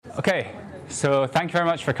Okay, so thank you very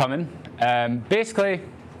much for coming. Basically,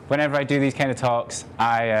 whenever I do these kind of talks,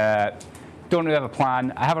 I don't really have a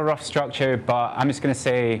plan. I have a rough structure, but I'm just going to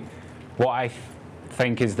say what I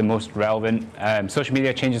think is the most relevant. Social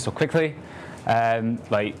media changes so quickly.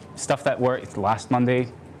 Like stuff that worked last Monday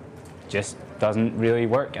just doesn't really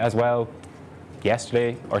work as well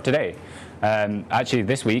yesterday or today. Actually,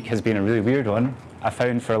 this week has been a really weird one. I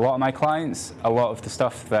found for a lot of my clients, a lot of the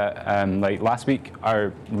stuff that, like last week,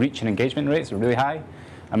 our reach and engagement rates are really high,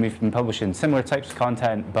 and we've been publishing similar types of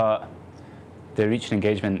content, but the reach and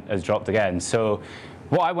engagement has dropped again. So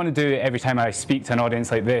what I want to do every time I speak to an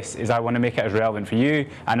audience like this is I want to make it as relevant for you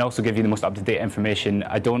and also give you the most up-to-date information.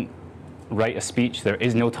 I don't write a speech, there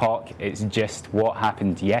is no talk, it's just what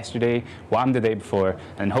happened yesterday, what happened the day before,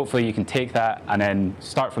 and hopefully you can take that and then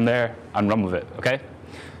start from there and run with it, okay?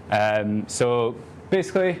 So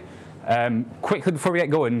basically, quickly before we get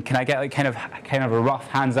going, can I get like kind of a rough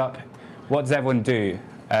hands up? What does everyone do?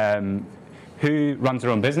 Who runs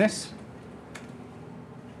their own business?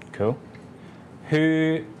 Cool.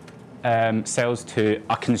 Who sells to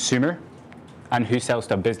a consumer? And who sells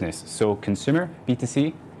to a business? So consumer,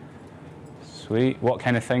 B2C. Sweet. What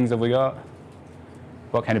kind of things have we got?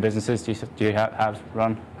 What kind of businesses do you have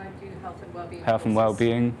run? I do health and well-being. Health and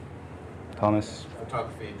well-being. Thomas?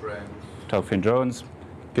 Photography, drones. Photography and drones.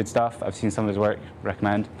 Good stuff. I've seen some of his work.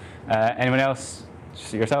 Recommend. Anyone else?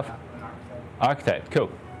 Just yourself? Architect. Cool.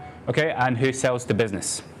 Okay. And who sells to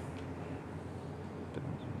business?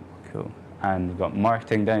 Cool. And we've got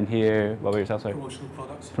marketing down here. What about yourself? Sorry? Promotional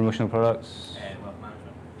products. Promotional products. Wealth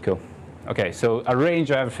management. Cool. Okay, so a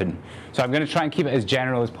range of everything. So I'm going to try and keep it as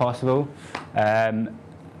general as possible,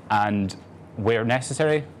 and where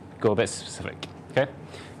necessary, go a bit specific. Okay.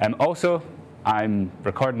 Also, I'm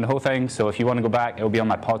recording the whole thing, so if you want to go back, it will be on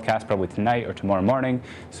my podcast probably tonight or tomorrow morning.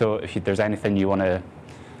 So if there's anything you want to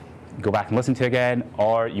go back and listen to again,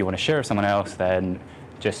 or you want to share with someone else, then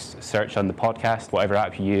just search on the podcast, whatever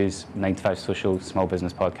app you use, 9 to 5 Social Small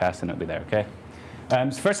Business Podcast, and it'll be there. Okay.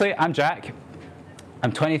 So firstly, I'm Jack.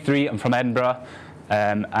 I'm 23, I'm from Edinburgh,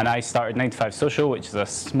 and I started 9 to 5 Social, which is a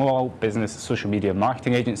small business social media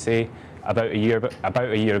marketing agency about a year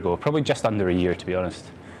ago, probably just under a year to be honest.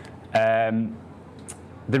 The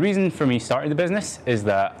reason for me starting the business is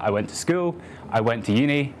that I went to school, I went to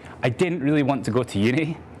uni. I didn't really want to go to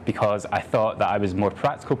uni because I thought that I was a more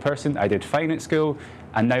practical person. I did fine at school,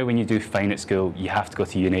 and now when you do fine at school, you have to go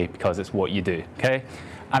to uni because it's what you do, okay?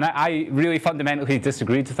 And I really fundamentally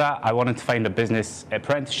disagreed with that. I wanted to find a business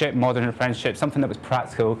apprenticeship, modern apprenticeship, something that was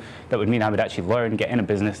practical, that would mean I would actually learn, get in a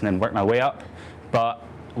business, and then work my way up. But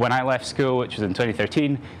when I left school, which was in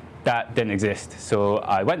 2013, that didn't exist. So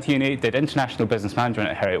I went to uni, did international business management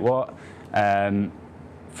at Heriot-Watt.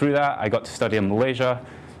 Through that, I got to study in Malaysia.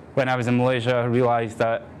 When I was in Malaysia, I realized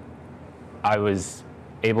that I was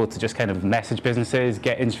able to just kind of message businesses,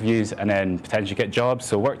 get interviews, and then potentially get jobs.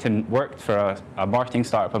 So worked for a marketing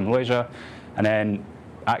startup in Malaysia, and then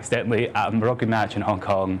accidentally at a rugby match in Hong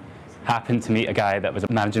Kong, happened to meet a guy that was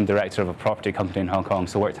a managing director of a property company in Hong Kong,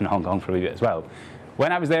 so worked in Hong Kong for a wee bit as well.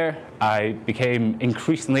 When I was there, I became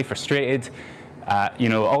increasingly frustrated.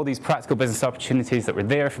 All these practical business opportunities that were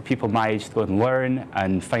there for people my age to go and learn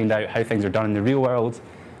and find out how things are done in the real world.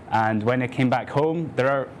 And when I came back home,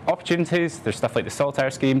 there are opportunities. There's stuff like the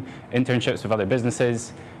Saltire scheme, internships with other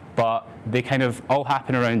businesses, but they kind of all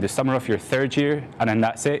happen around the summer of your third year, and then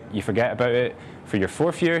that's it. You forget about it for your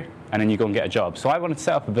fourth year, and then you go and get a job. So I wanted to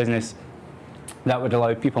set up a business that would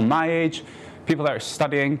allow people my age, people that are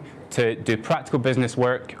studying, to do practical business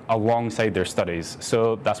work alongside their studies.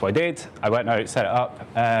 So that's what I did. I went out, set it up.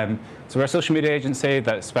 So we're a social media agency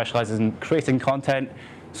that specializes in creating content,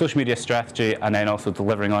 social media strategy, and then also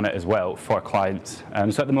delivering on it as well for clients.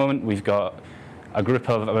 So at the moment, we've got a group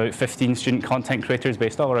of about 15 student content creators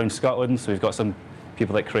based all around Scotland. So we've got some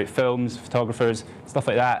people that create films, photographers, stuff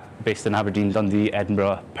like that, based in Aberdeen, Dundee,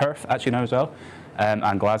 Edinburgh, Perth actually now as well,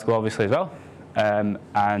 and Glasgow obviously as well.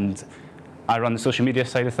 And I run the social media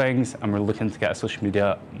side of things, and we're looking to get a social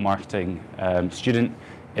media marketing student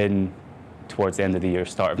in towards the end of the year,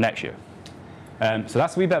 start of next year. So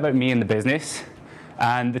that's a wee bit about me and the business.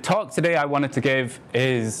 And the talk today I wanted to give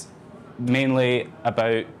is mainly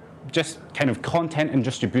about just kind of content and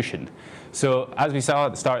distribution. So as we saw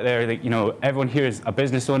at the start there, everyone here is a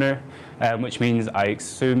business owner, which means I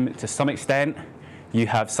assume to some extent you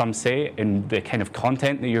have some say in the kind of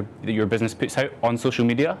content that your business puts out on social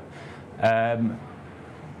media. And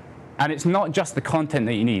it's not just the content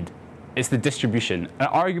that you need, it's the distribution. And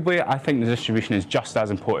arguably, I think the distribution is just as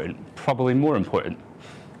important, probably more important.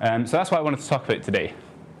 So that's what I wanted to talk about today.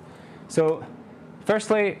 So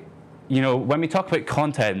firstly, when we talk about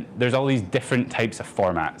content, there's all these different types of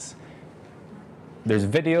formats. There's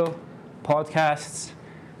video, podcasts,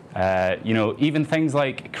 even things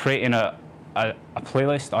like creating a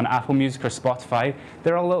playlist on Apple Music or Spotify.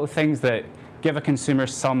 They're all little things that give a consumer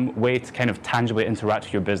some way to kind of tangibly interact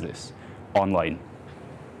with your business online.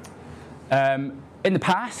 In the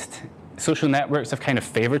past, social networks have kind of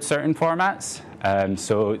favored certain formats.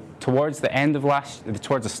 So towards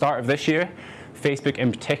the start of this year, Facebook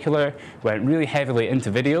in particular went really heavily into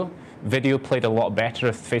video. Video played a lot better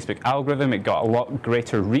with the Facebook algorithm. It got a lot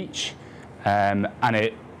greater reach, and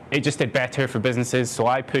it just did better for businesses. So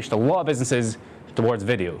I pushed a lot of businesses towards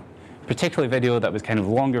video, particularly video that was kind of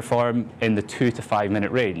longer form in the 2 to 5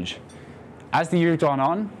 minute range. As the year's gone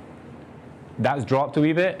on, that's dropped a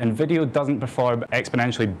wee bit, and video doesn't perform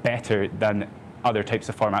exponentially better than other types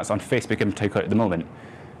of formats on Facebook in particular at the moment.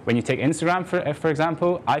 When you take Instagram, for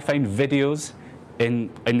example, I find videos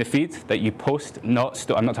in the feed that you post, I'm not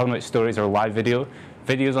talking about stories or live video,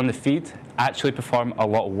 videos on the feed actually perform a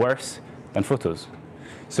lot worse than photos.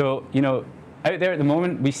 So, out there at the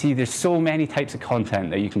moment, we see there's so many types of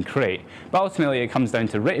content that you can create, but ultimately it comes down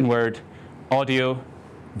to written word, audio,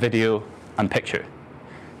 video, and picture.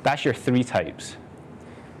 That's your 3 types.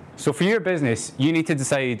 So for your business, you need to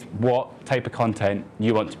decide what type of content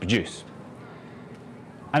you want to produce.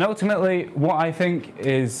 And ultimately, what I think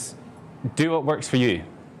is do what works for you.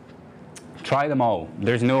 Try them all.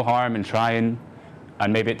 There's no harm in trying,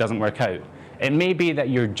 and maybe it doesn't work out. It may be that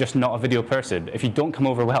you're just not a video person. If you don't come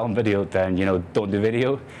over well on video, then don't do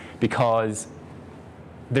video, because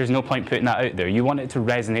there's no point putting that out there. You want it to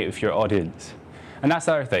resonate with your audience. And that's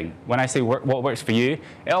the other thing. When I say what works for you,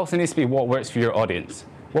 it also needs to be what works for your audience.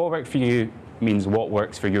 What works for you means what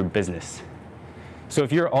works for your business. So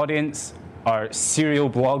if your audience are serial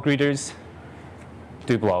blog readers,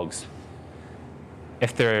 do blogs.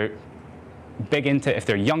 If they're if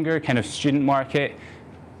they're younger, kind of student market,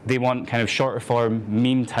 they want kind of shorter form,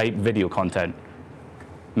 meme type video content,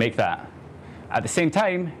 make that. At the same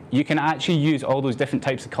time, you can actually use all those different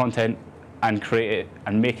types of content and create it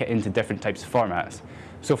and make it into different types of formats.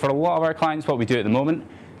 So for a lot of our clients, what we do at the moment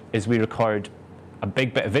is we record a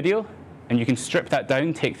big bit of video, and you can strip that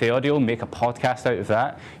down, take the audio, make a podcast out of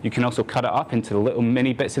that. You can also cut it up into little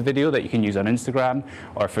mini bits of video that you can use on Instagram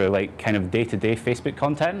or for like kind of day-to-day Facebook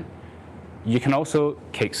content. You can also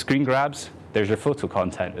take screen grabs. There's your photo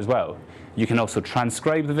content as well. You can also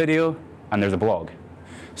transcribe the video, and there's a blog.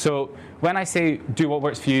 So when I say do what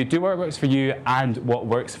works for you, do what works for you and what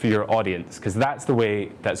works for your audience, because that's the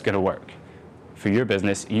way that's going to work. For your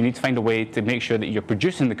business, you need to find a way to make sure that you're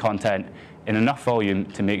producing the content in enough volume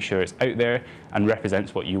to make sure it's out there and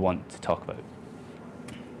represents what you want to talk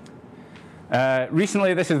about.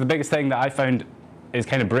 Recently, this is the biggest thing that I found is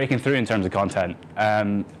kind of breaking through in terms of content.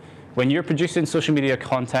 When you're producing social media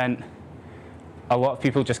content, a lot of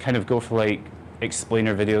people just kind of go for like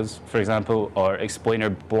explainer videos, for example, or explainer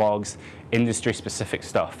blogs, industry-specific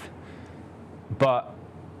stuff. But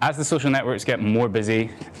as the social networks get more busy,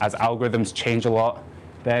 as algorithms change a lot,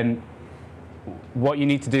 then what you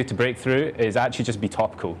need to do to break through is actually just be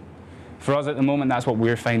topical. For us at the moment, that's what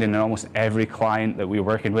we're finding in almost every client that we're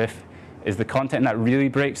working with, is the content that really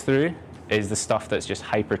breaks through is the stuff that's just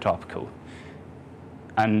hyper topical.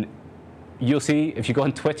 And you'll see, if you go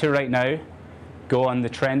on Twitter right now, go on the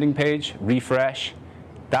trending page, refresh,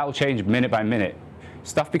 that will change minute by minute.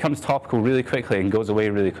 Stuff becomes topical really quickly and goes away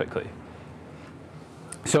really quickly.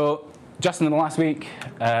 So just in the last week,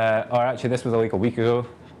 or actually this was like a week ago,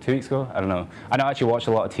 2 weeks ago, I don't know. I don't actually watch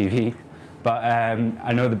a lot of TV, but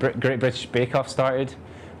I know the Great British Bake Off started.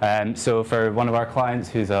 So for one of our clients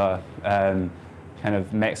who's a kind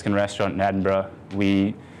of Mexican restaurant in Edinburgh,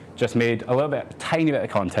 we just made a tiny bit of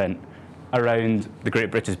content around the Great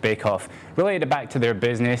British Bake Off, related back to their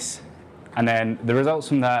business, and then the results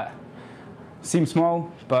from that seem small,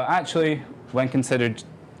 but actually, when considered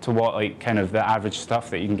to what like kind of the average stuff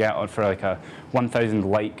that you can get on for like a 1,000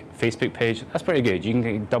 like Facebook page, that's pretty good. You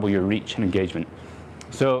can double your reach and engagement.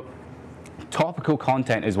 So topical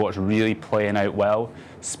content is what's really playing out well,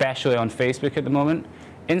 especially on Facebook at the moment.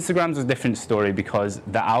 Instagram's a different story because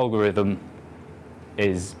the algorithm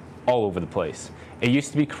is all over the place. It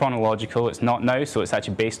used to be chronological, it's not now, so it's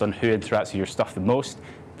actually based on who interacts with your stuff the most.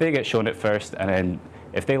 They get shown it first, and then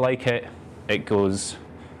if they like it, it goes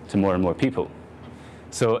to more and more people.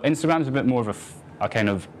 So Instagram's a bit more of a kind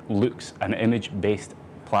of looks and image-based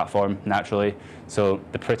platform, naturally, so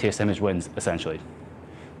the prettiest image wins, essentially.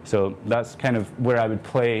 So that's kind of where I would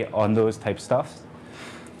play on those type of stuff.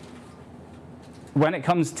 When it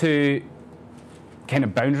comes to kind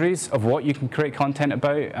of boundaries of what you can create content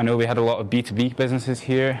about. I know we had a lot of B2B businesses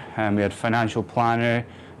here. We had financial planner,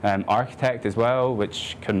 architect as well,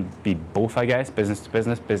 which can be both, I guess, business to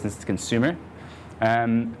business, business to consumer.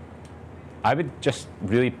 I would just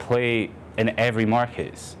really play in every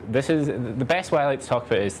market. This is the best way I like to talk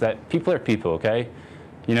about it, is that people are people, okay?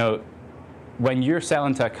 You know, when you're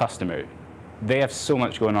selling to a customer, they have so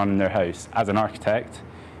much going on in their house. As an architect,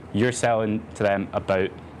 you're selling to them about,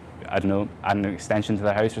 I don't know, adding an extension to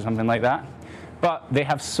their house or something like that. But they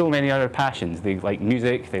have so many other passions. They like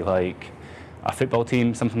music, they like a football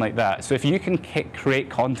team, something like that. So if you can create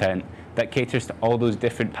content that caters to all those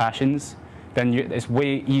different passions, then it's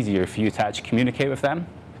way easier for you to actually communicate with them.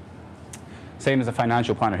 Same as a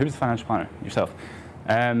financial planner. Who's a financial planner? Yourself.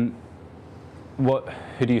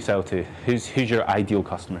 Who do you sell to? Who's your ideal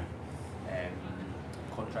customer?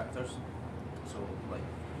 Contractors. So like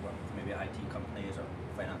maybe IT companies or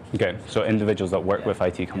financial. Okay, so individuals that work with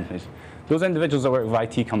IT companies. Those individuals that work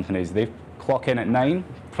with IT companies, they clock in at 9,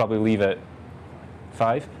 probably leave at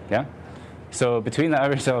 5, yeah? So between the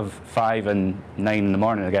hours of 5 and 9 in the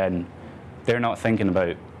morning again, they're not thinking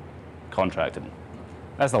about contracting.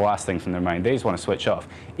 That's the last thing from their mind. They just want to switch off.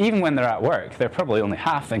 Even when they're at work, they're probably only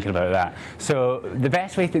half thinking about that. So the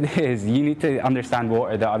best way to do it is you need to understand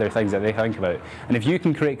what are the other things that they think about. And if you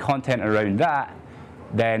can create content around that,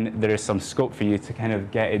 then there is some scope for you to kind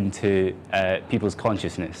of get into people's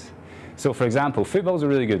consciousness. So for example, football's a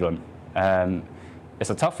really good one. It's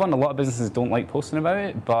a tough one. A lot of businesses don't like posting about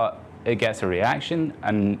it, but it gets a reaction,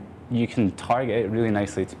 and you can target it really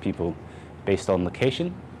nicely to people based on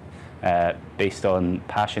location, based on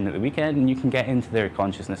passion at the weekend, and you can get into their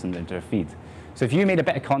consciousness and their feed. So if you made a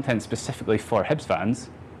bit of content specifically for Hibs fans,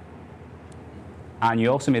 and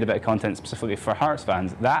you also made a bit of content specifically for Hearts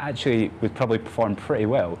fans, that actually would probably perform pretty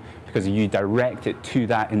well, because you direct it to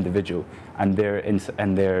that individual and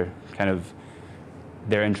their kind of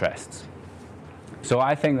their interests. So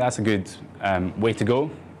I think that's a good way to go,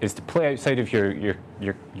 is to play outside of your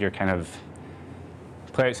kind of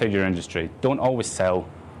play outside your industry. Don't always sell.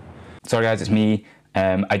 Sorry guys, it's me.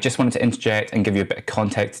 I just wanted to interject and give you a bit of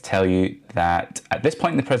context to tell you that at this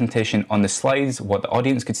point in the presentation, on the slides, what the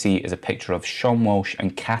audience could see is a picture of Sean Walsh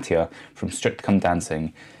and Katia from Strict to Come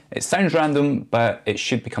Dancing. It sounds random, but it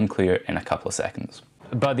should become clear in a couple of seconds.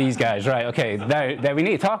 But these guys, right, okay, now we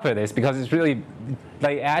need to talk about this, because it's really,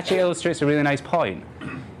 like, it actually illustrates a really nice point.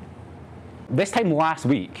 This time last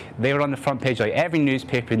week, they were on the front page, like every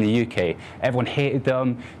newspaper in the UK. Everyone hated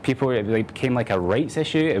them. It became like a rights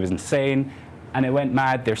issue. It was insane, and it went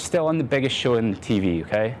mad. They're still on the biggest show on TV,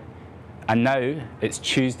 okay? And now it's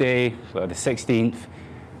Tuesday, the 16th.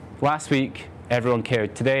 Last week, everyone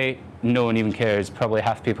cared. Today, no one even cares. Probably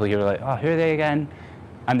half the people here are like, oh, who are they again?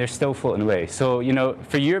 And they're still floating away. So, you know,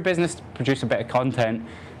 for your business to produce a bit of content,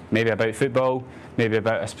 maybe about football, maybe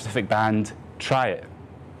about a specific band, try it.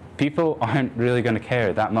 People aren't really going to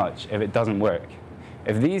care that much if it doesn't work.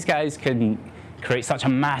 If these guys can create such a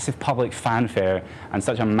massive public fanfare and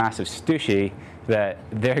such a massive stooshy that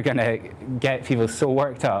they're going to get people so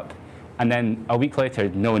worked up, and then a week later,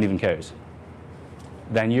 no one even cares,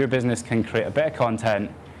 then your business can create a bit of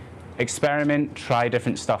content, experiment, try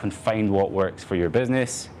different stuff, and find what works for your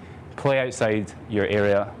business, play outside your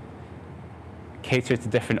area, cater to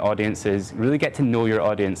different audiences, really get to know your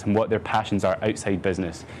audience and what their passions are outside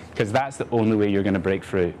business, because that's the only way you're going to break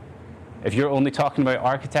through. If you're only talking about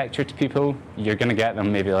architecture to people, you're going to get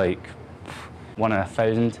them maybe like 1 in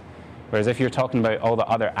 1,000, whereas if you're talking about all the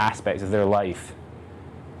other aspects of their life,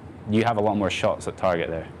 you have a lot more shots at target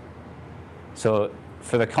there. So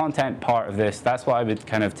for the content part of this, that's what I would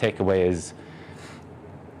kind of take away, is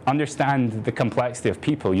understand the complexity of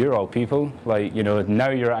people. You're all people. Like, you know, now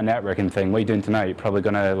you're at a networking thing. What are you doing tonight? You're probably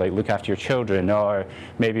going to like look after your children, or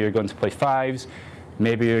maybe you're going to play fives.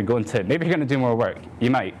 Maybe you're going to do more work. You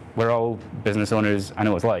might. We're all business owners. I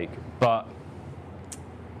know what it's like. But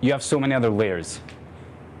you have so many other layers.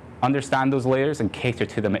 Understand those layers and cater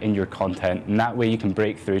to them in your content, and that way you can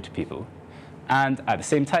break through to people. And at the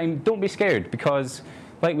same time, don't be scared, because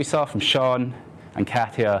like we saw from Sean and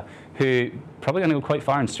Katia, who probably going to go quite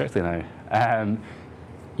far in Strictly now,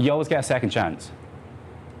 you always get a second chance.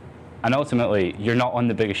 And ultimately, you're not on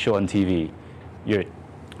the biggest show on TV. You're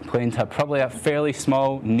playing to probably a fairly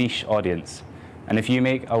small niche audience. And if you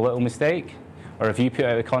make a little mistake, or if you put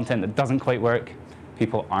out a content that doesn't quite work,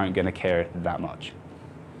 people aren't going to care that much.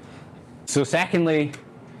 So secondly,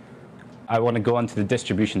 I want to go on to the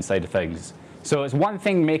distribution side of things. So it's one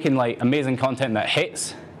thing making like amazing content that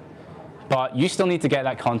hits, but you still need to get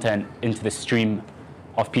that content into the stream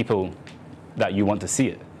of people that you want to see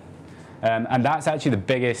it. And that's actually the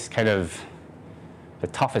biggest kind of the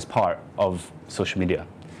toughest part of social media,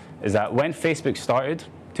 is that when Facebook started,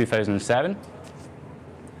 2007,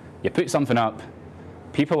 you put something up,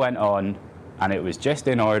 people went on, and it was just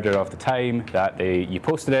in order of the time that you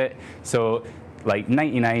posted it. So like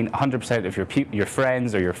 100% of your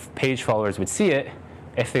friends or your page followers would see it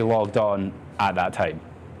if they logged on at that time.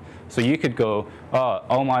 So you could go, oh,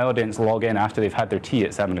 all my audience log in after they've had their tea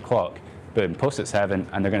at 7 o'clock, boom, post at 7,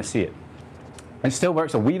 and they're going to see it. It still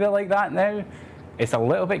works a wee bit like that now. It's a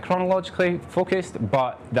little bit chronologically focused,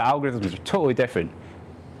 but the algorithms are totally different.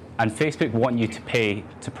 And Facebook want you to pay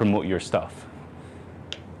to promote your stuff.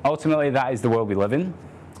 Ultimately, that is the world we live in.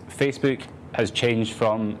 Facebook has changed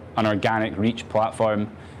from an organic reach platform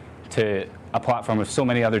to a platform with so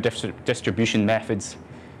many other distribution methods.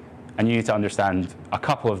 And you need to understand a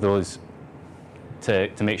couple of those to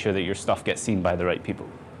make sure that your stuff gets seen by the right people.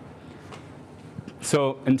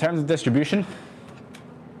 So in terms of distribution,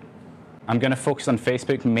 I'm going to focus on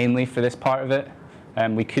Facebook mainly for this part of it.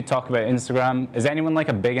 We could talk about Instagram. Is anyone like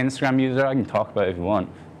a big Instagram user? I can talk about it if you want.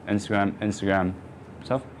 Instagram.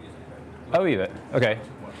 Yourself? Oh, you it. Okay.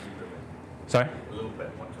 Sorry?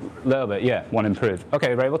 A little bit, yeah. Want to improve.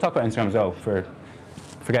 Okay, right. We'll talk about Instagram as well.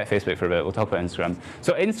 Forget Facebook for a bit. We'll talk about Instagram.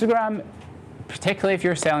 So Instagram, particularly if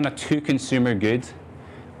you're selling a to-consumer good,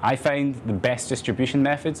 I find the best distribution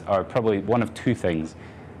methods are probably one of two things.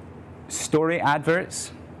 Story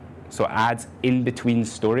adverts, so ads in between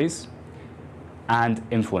stories, and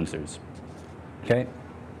influencers. Okay?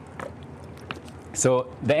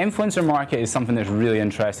 So the influencer market is something that's really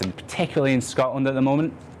interesting, particularly in Scotland at the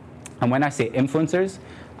moment. And when I say influencers,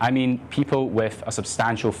 I mean people with a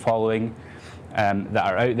substantial following that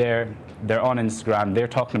are out there. They're on Instagram, they're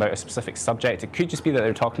talking about a specific subject. It could just be that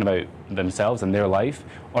they're talking about themselves and their life,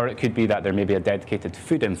 or it could be that they're maybe a dedicated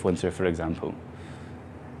food influencer, for example.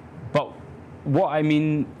 But what I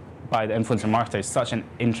mean by the influencer market is such an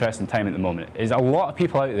interesting time at the moment is a lot of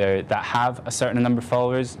people out there that have a certain number of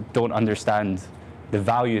followers don't understand the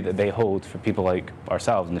value that they hold for people like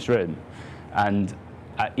ourselves in this room. And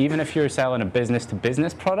even if you're selling a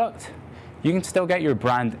business-to-business product, you can still get your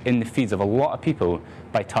brand in the feeds of a lot of people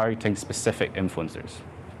by targeting specific influencers.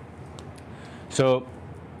 So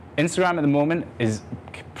Instagram at the moment is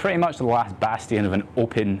pretty much the last bastion of an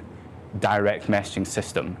open direct messaging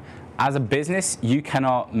system. As a business, you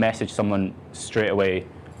cannot message someone straight away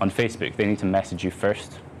on Facebook. They need to message you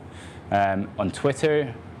first. On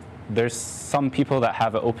Twitter, there's some people that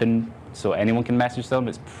have it open so anyone can message them.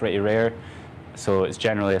 It's pretty rare. So it's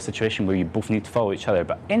generally a situation where you both need to follow each other.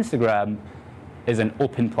 But Instagram is an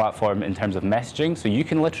open platform in terms of messaging, so you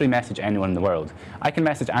can literally message anyone in the world. I can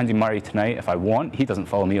message Andy Murray tonight if I want. He doesn't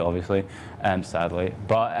follow me, obviously, sadly.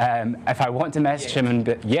 But if I want to message him and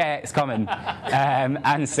it's coming,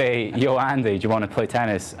 and say, yo, Andy, do you want to play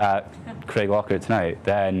tennis at Craig Locker tonight?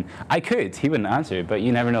 Then I could. He wouldn't answer, but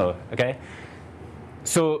you never know, okay?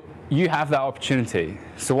 So you have that opportunity.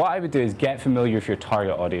 So what I would do is get familiar with your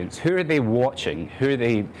target audience. Who are they watching? Who are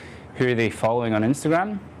they following on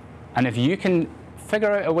Instagram? And if you can figure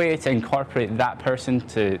out a way to incorporate that person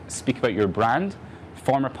to speak about your brand,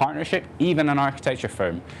 form a partnership, even an architecture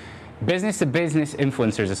firm. Business-to-business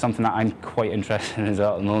influencers is something that I'm quite interested in as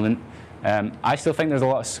well at the moment. I still think there's a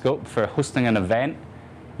lot of scope for hosting an event,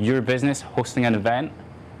 your business hosting an event,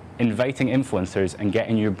 inviting influencers and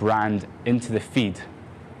getting your brand into the feed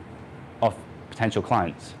of potential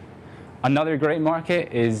clients. Another great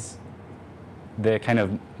market is the kind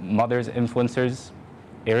of mothers influencers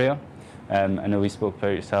area. I know we spoke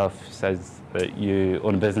about yourself, says that you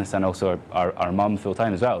own a business and also are mum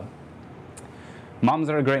full-time as well. Mums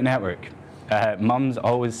are a great network. Mums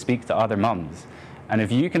always speak to other mums. And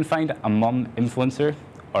if you can find a mum influencer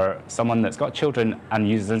or someone that's got children and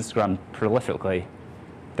uses Instagram prolifically,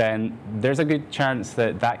 then there's a good chance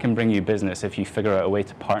that that can bring you business if you figure out a way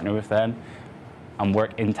to partner with them and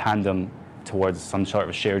work in tandem towards some sort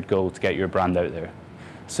of a shared goal to get your brand out there.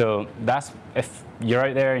 So that's, if you're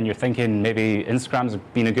out there and you're thinking maybe Instagram's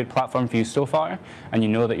been a good platform for you so far, and you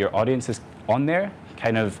know that your audience is on there,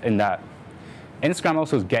 kind of in that. Instagram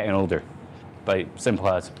also is getting older, like simple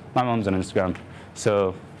as. My mom's on Instagram,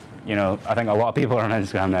 so you know I think a lot of people are on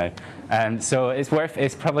Instagram now, so it's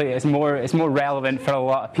more relevant for a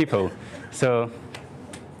lot of people. So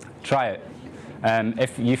try it.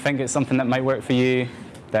 If you think it's something that might work for you,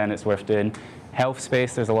 then it's worth doing. Health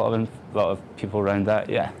space, there's a lot of people around that.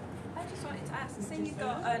 Yeah. I just wanted to ask. Say you've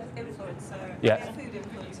got an influencer, yeah. A food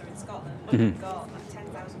influencer in Scotland, Mm-hmm. You've got like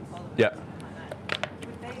 10,000 followers. Yeah. Or something like that.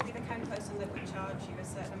 Would they be the kind of person that would charge you a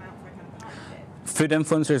certain amount for a kind of partnership? Food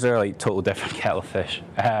influencers are like total different kettle of fish.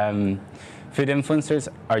 Food influencers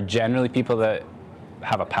are generally people that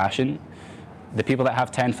have a passion. the people that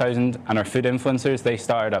have 10,000 and are food influencers, they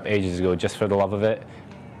started up ages ago just for the love of it,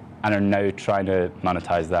 and are now trying to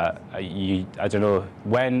monetize that. I don't know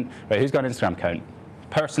when. Right, who's got an Instagram account,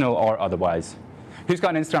 personal or otherwise? Who's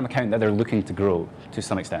got an Instagram account that they're looking to grow to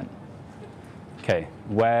some extent? Okay,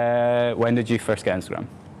 when did you first get Instagram?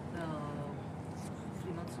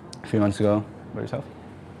 3 months ago. 3 months ago. What yourself?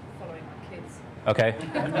 Following my kids. Okay.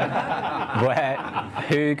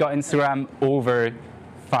 Who got Instagram over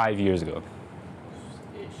 5 years ago?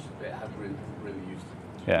 Ish, but I haven't really used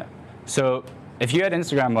it. Yeah. So if you had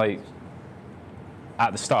Instagram like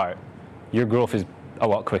at the start, your growth is a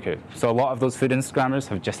lot quicker. So a lot of those food Instagrammers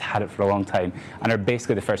have just had it for a long time and are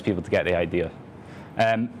basically the first people to get the idea.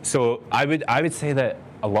 So I would say that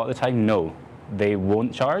a lot of the time, no, they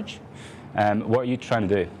won't charge. What are you trying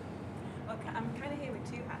to do? Well, I'm kind of here with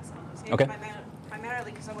two hats on. I was here Okay.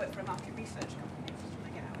 primarily because I work for a market research company, just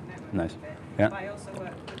trying to get out and network Nice. a bit. Yeah. But I also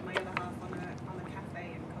work with my other half on a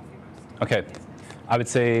cafe and coffee roasting Okay. business. I would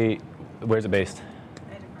say, where's it based?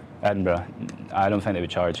 Edinburgh. Edinburgh. I don't think they would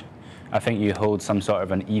charge. I think you hold some sort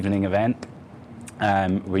of an evening event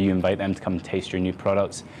where you invite them to come taste your new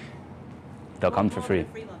products. They'll come for More free. than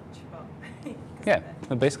a free lunch, but Yeah,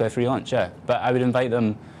 basically a free lunch, yeah. But I would invite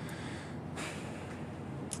them.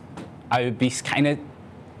 I would be kind of.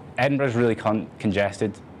 Edinburgh's really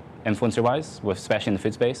congested, influencer-wise, especially in the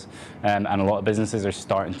food space, and a lot of businesses are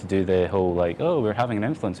starting to do the whole like, oh, we're having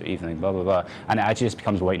an influencer evening, blah blah blah, and it actually just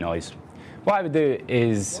becomes white noise. What I would do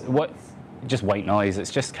is just white noise.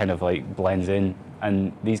 It's just kind of like blends in,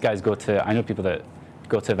 and these guys go to. I know people that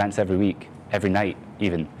go to events every week, every night,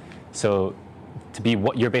 even. So to be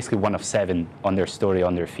you're basically one of 7 on their story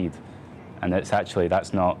on their feed, and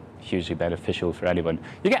that's not hugely beneficial for anyone.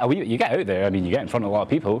 You get out there. I mean, you get in front of a lot of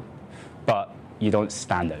people, but you don't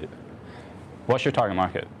stand out. What's your target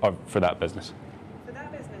market for that business? for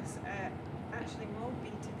that business, actually more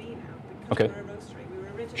B2B now because Okay. we're a roastery. We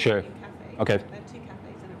were originally Sure. a cafe. Okay. Then 2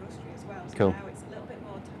 cafes and a roastery as well. So Cool. now it's a little bit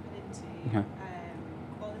more tapping into Okay.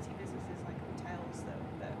 quality businesses like hotels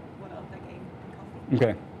that want to up their game in coffee.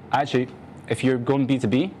 Okay. Actually, if you're going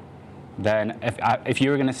B2B, then if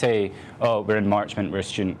you were going to say, oh, we're in Marchmont, we're a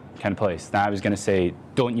student kind of place, then I was going to say,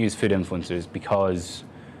 don't use food influencers, because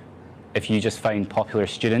if you just find popular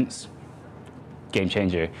students, game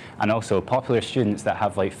changer. And also popular students that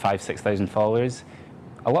have like 5,000-6,000 followers,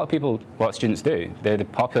 a lot of students do. They're the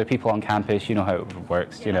popular people on campus, you know how it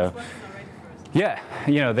works, you know. That's working already for us.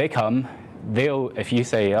 Yeah, they come. If you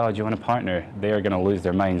say, oh, do you want a partner? They're going to lose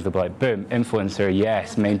their minds. They'll be like, boom, influencer,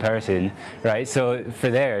 yes, main person, right? So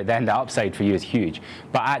then the upside for you is huge.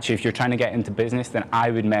 But actually, if you're trying to get into business, then I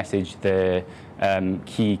would message the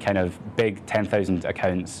key kind of big 10,000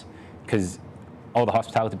 accounts, because all the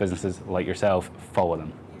hospitality businesses like yourself follow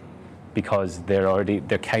them, because they're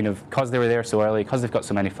because they were there so early, because they've got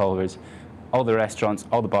so many followers. All the restaurants,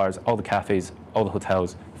 all the bars, all the cafes, all the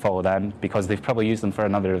hotels follow them because they've probably used them for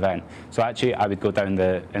another event. So actually, I would go down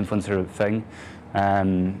the influencer thing.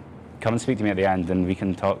 Come and speak to me at the end, and we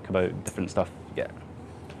can talk about different stuff. Yeah.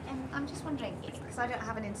 I'm just wondering, because I don't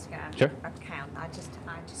have an Instagram Sure. account, I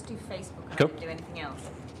just do Facebook and Cool. I don't do anything else.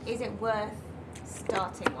 Is it worth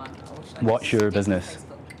starting one, or should I What's just your stick to business?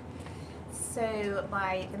 Facebook? So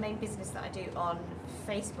the main business that I do on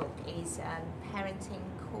Facebook is parenting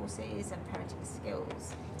courses and parenting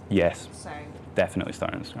skills. Yes, So, definitely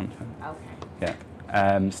start an Instagram account. okay.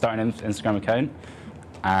 Yeah. Start an Instagram account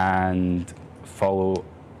and follow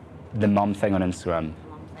the mum thing on Instagram.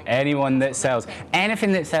 Anyone that sells,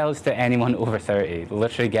 anything that sells to anyone over 30,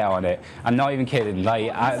 literally get on it. I'm not even kidding.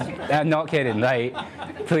 I'm not kidding.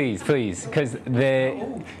 Please, because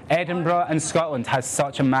the Edinburgh and Scotland has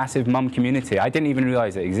such a massive mum community. I didn't even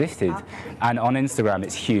realise it existed. And on Instagram,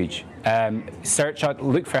 it's huge.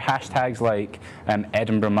 Look for hashtags like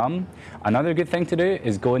Edinburgh Mum. Another good thing to do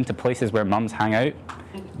is go into places where mums hang out.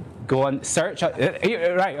 Go on, search.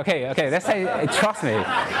 Right, okay. Trust me.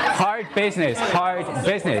 Hard business.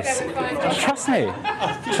 Trust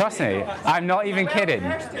me. I'm not even kidding.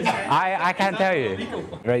 I can't tell you.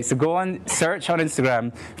 Right, so go on, search on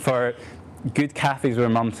Instagram for good cafes where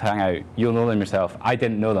mums hang out. You'll know them yourself. I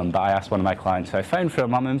didn't know them, but I asked one of my clients, so I found for a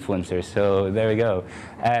mum influencer, so there we go.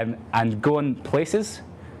 And go on places.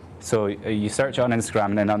 So you search on Instagram,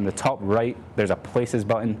 and then on the top right, there's a places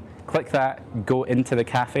button. Click that, go into the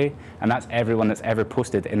cafe, and that's everyone that's ever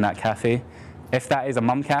posted in that cafe. If that is a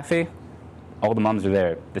mum cafe, all the mums are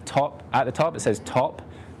there. At the top, it says top.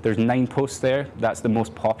 There's 9 posts there. That's the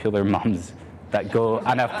most popular mums that go,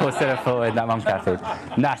 and I've posted a photo in that mum cafe.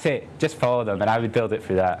 And that's it. Just follow them, and I would build it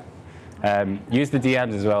for that. Use the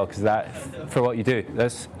DMs as well, because that, for what you do,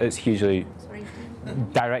 it's hugely. Sorry,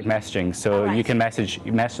 direct messaging, so Alright. you can message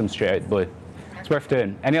them straight out the blue. It's worth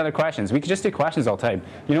doing. Any other questions? We could just do questions all the time.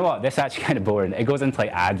 You know what? This is actually kind of boring. It goes into like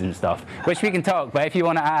ads and stuff, which we can talk. But if you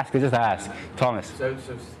want to ask, just ask. Thomas. So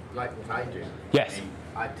like what I do. Yes. I mean,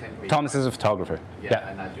 I tend to be. Thomas is a photographer. Yeah,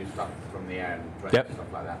 and I do stuff from the air and drones Yep. and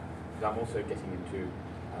stuff like that. So I'm also getting into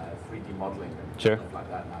 3D modeling and Sure. stuff like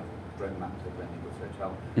that now. Drone maps are blending with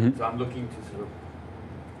hotel. Mhm. So I'm looking to sort of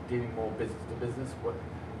dealing more business to business.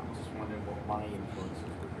 I'm just wondering what my influences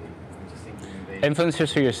would be. I'm just thinking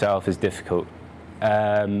Influencers for yourself is difficult.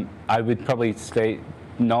 I would probably say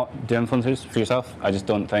not do influencers for yourself. I just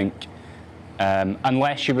don't think,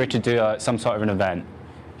 unless you were to do some sort of an event,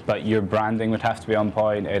 but your branding would have to be on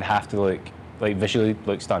point. It would have to look like visually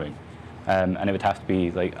look stunning, and it would have to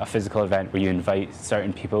be like a physical event where you invite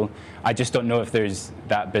certain people. I just don't know if there's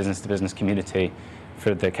that business-to-business community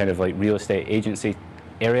for the kind of like real estate agency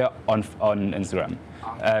area on Instagram.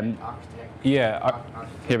 architect. Yeah.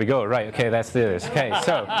 Here we go. Right. Okay. Let's do this. Okay.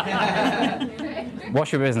 So,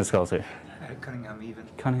 what's your business called, sir? Cunningham Even.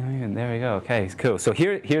 Cunningham Even. There we go. Okay. Cool. So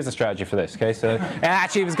here's a strategy for this. Okay. So I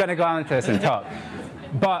actually was going to go on into this and talk,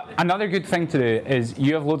 but another good thing to do is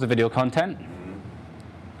you have loads of video content.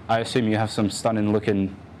 I assume you have some stunning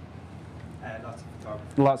looking. Lots of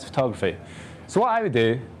photography. Lots of photography. So what I would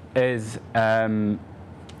do is,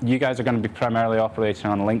 you guys are going to be primarily operating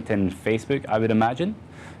on LinkedIn and Facebook, I would imagine.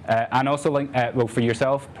 And also, well, for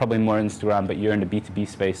yourself, probably more Instagram, but you're in the B2B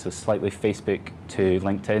space, so slightly Facebook to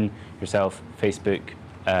LinkedIn, yourself, Facebook,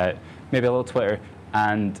 maybe a little Twitter,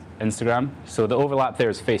 and Instagram. So the overlap there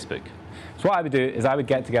is Facebook. So what I would do is I would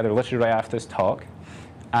get together literally right after this talk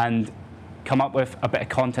and come up with a bit of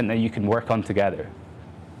content that you can work on together.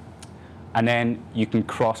 And then you can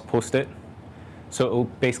cross-post it. So it will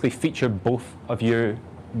basically feature both of your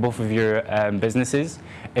businesses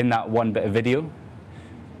in that one bit of video.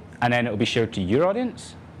 And then it will be shared to your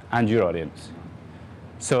audience and your audience.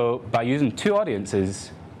 So by using two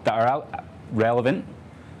audiences that are relevant,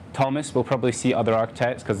 Thomas will probably see other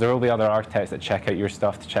architects, because there will be other architects that check out your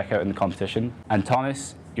stuff to check out in the competition. And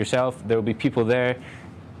Thomas, yourself, there will be people there,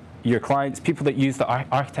 your clients, people that use the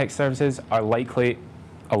architect services are likely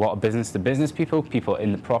a lot of business-to-business people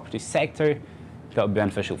in the property sector that will be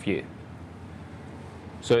beneficial for you.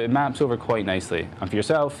 So it maps over quite nicely. And for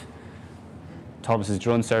yourself, Thomas's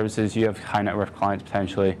drone services, you have high net worth clients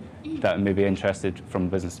potentially that may be interested from a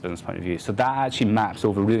business-to-business point of view. So that actually maps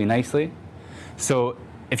over really nicely. So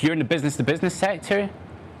if you're in the business-to-business sector,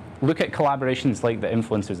 look at collaborations like the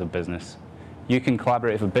influencers of business. You can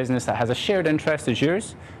collaborate with a business that has a shared interest as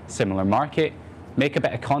yours, similar market, make a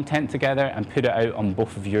bit of content together and put it out on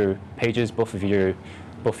both of your pages, both of your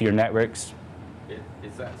networks.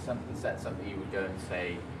 Is that something you would go and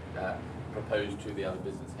say, propose to the other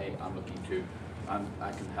business, hey,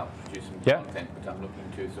 I can help produce some content, but I'm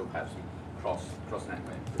looking to sort of have some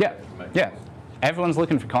cross-network. Yeah. Everyone's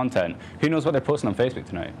looking for content. Who knows what they're posting on Facebook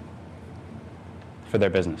tonight for their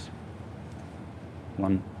business?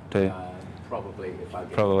 One, two. Probably, if I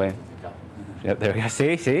get Probably. to pick up. Yep, there we go.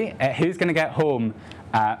 See? Who's going to get home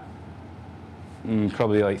at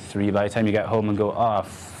probably like 3 by the time you get home and go, oh,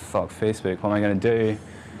 fuck Facebook, what am I going to do?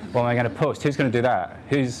 What am I going to post? Who's going to do that?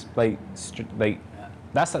 Who's like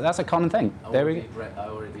that's a common thing. There we go. I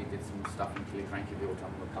already did some stuff in Killy Cranky the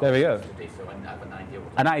autumn. There we go. Today, so I have an idea.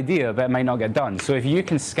 An idea, but it might not get done. So if you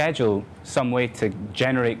can schedule some way to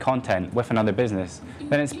generate content with another business,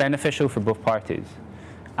 then it's beneficial for both parties.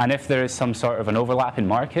 And if there is some sort of an overlapping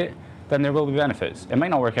market, then there will be benefits. It might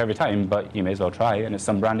not work every time, but you may as well try. And it's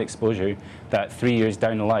some brand exposure that 3 years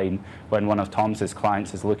down the line, when one of Tom's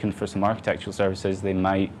clients is looking for some architectural services,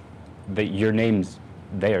 your name's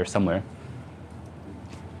there somewhere.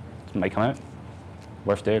 It might come out.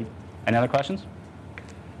 Worth doing. Any other questions?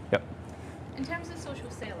 Yep. In terms of social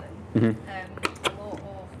selling, Mhm. a lot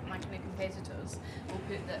of my kind of competitors will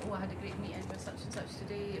put that, I had a great meeting with such and such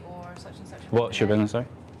today, or such and such. What's your business, sorry?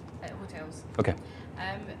 Hotels. Okay.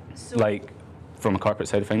 So Like from a corporate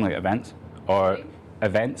side of thing, like events? Or Sorry?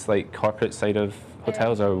 events, like corporate side of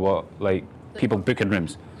hotels, or what? Like people booking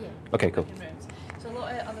rooms? Yeah. Okay, cool. booking rooms. So a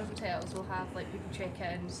lot of other hotels will have like people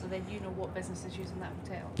check-in, so then you know what business is using that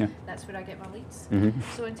hotel. Yeah. That's where I get my leads. Mhm.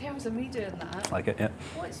 So in terms of me doing that, Like it, yeah.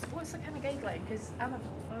 what's the kind of guideline? Because I'm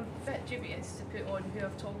a bit dubious to put on who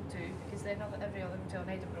I've talked to, because then every other hotel in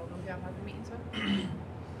Edinburgh know who I'm having meetings with.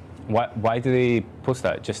 Why do they post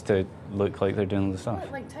that? Just to look like they're doing all the stuff?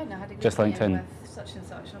 Like LinkedIn, I had a great Just meeting LinkedIn. with such and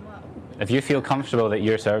such, and I'm like, oh, If you feel comfortable that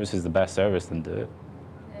your service is the best service, then do it.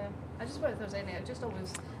 yeah. I just wonder if there's any, I just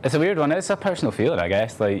always, It's a weird one. It's a personal feeling, I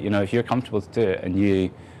guess. Like, if you're comfortable to do it and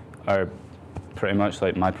you are pretty much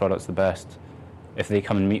like, my product's the best, If they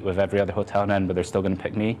come and meet with every other hotel then, but they're still going to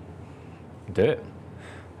pick me, do it.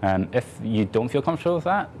 If you don't feel comfortable with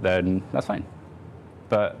that, then that's fine.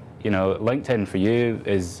 But LinkedIn for you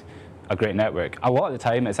is a great network. A lot of the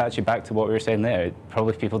time, it's actually back to what we were saying there.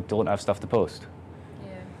 Probably people don't have stuff to post.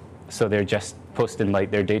 Yeah. So they're just posting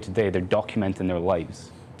like their day-to-day. They're documenting their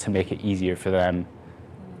lives to make it easier for them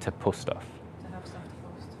to post stuff. To have stuff to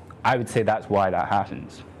post. I would say that's why that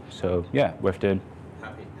happens. So yeah, worth doing.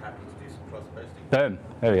 Happy to do some cross-posting. Boom.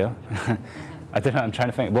 There we go. I don't know. I'm trying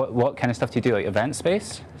to think. What kind of stuff do you do? Like event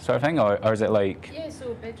space sort of thing, or is it like? Yeah,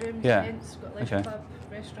 so bedrooms, Yeah. tents, got like Okay. a club,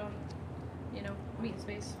 restaurant, meeting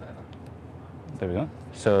space, whatever. There we go.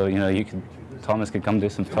 So you could, Thomas could come do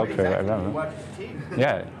some photography or whatever.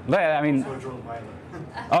 Yeah. I mean.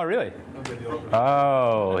 Oh really?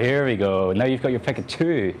 Oh, here we go. Now you've got your pick of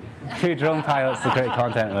two drone pilots to create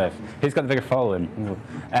content with. Who's got the bigger following?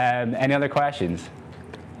 Any other questions?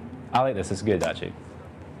 I like this. This is good actually.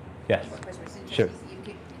 Yes. Sure.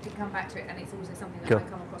 You could come back to it, and it's also something that Cool. I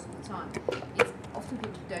come across all the time. Is often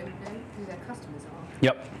people don't know who their customers are.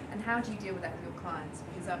 Yep. And how do you deal with that with your clients?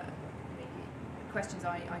 Because questions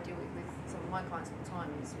I deal with some of my clients all the time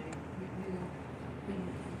is,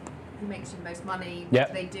 who makes you the most money? Yep.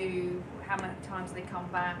 What do they do? How many times do they come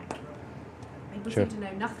back? People Sure. seem to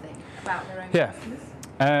know nothing about their own Yeah. customers.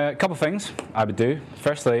 A couple things I would do.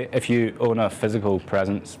 Firstly, if you own a physical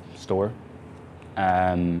presence store,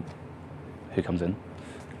 who comes in?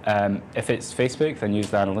 If it's Facebook, then use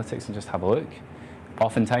the analytics and just have a look.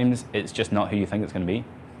 Oftentimes, it's just not who you think it's going to be.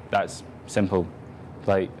 That's simple.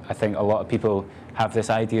 Like, I think a lot of people have this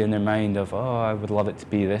idea in their mind of, oh, I would love it to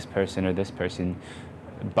be this person or this person,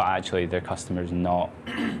 but actually their customer's not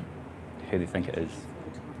who they think it is.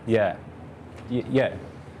 Yeah. Yeah.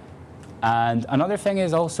 And another thing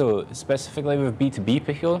is also, specifically with B2B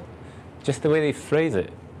people, just the way they phrase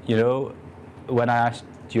it. When I asked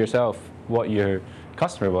yourself what your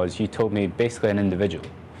customer was, you told me basically an individual.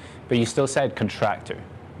 But you still said contractor,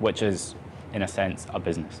 which is, in a sense, a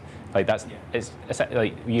business. Like it's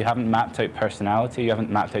like you haven't mapped out personality, you haven't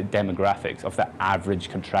mapped out demographics of the average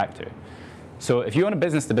contractor. So if you want a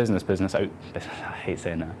business-to-business business, I hate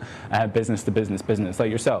saying that, business-to-business business, like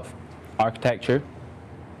yourself, architecture.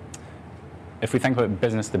 If we think about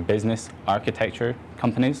business-to-business architecture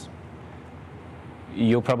companies,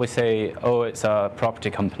 you'll probably say, oh, it's a property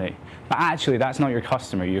company. But actually, that's not your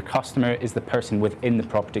customer. Your customer is the person within the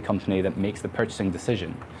property company that makes the purchasing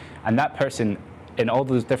decision. And that person in all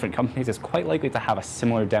those different companies is quite likely to have a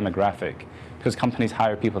similar demographic because companies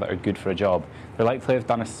hire people that are good for a job. They're likely to have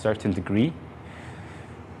done a certain degree.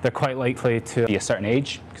 They're quite likely to be a certain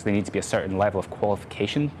age because they need to be a certain level of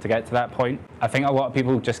qualification to get to that point. I think a lot of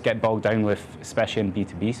people just get bogged down with, especially in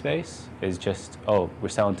B2B space, is just, oh, we're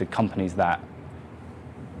selling to companies that,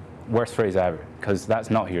 worst phrase ever, because that's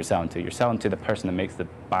not who you're selling to. You're selling to the person that makes the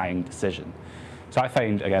buying decision. So I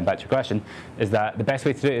find, again, back to your question, is that the best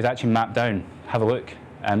way to do it is actually map down, have a look,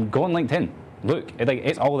 and go on LinkedIn. Look,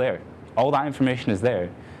 it's all there. All that information is there.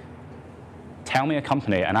 Tell me a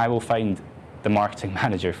company, and I will find the marketing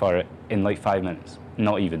manager for it in like 5 minutes,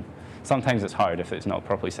 not even. Sometimes it's hard if it's not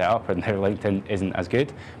properly set up and their LinkedIn isn't as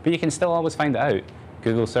good, but you can still always find it out.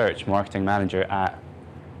 Google search marketing manager at,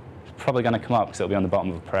 it's probably going to come up because it'll be on the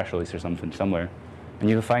bottom of a press release or something somewhere, and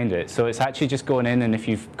you'll find it. So it's actually just going in, and if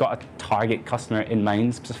you've got a target customer in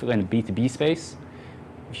mind, specifically in the B2B space,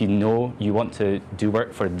 if you know you want to do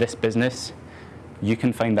work for this business, you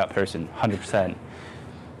can find that person, 100%.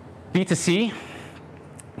 B2C,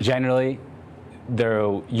 generally,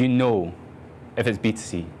 if it's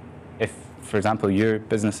B2C. If, for example, your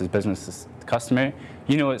business is business to customer,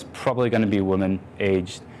 you know it's probably going to be a woman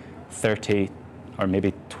aged 30 or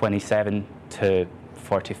maybe 27 to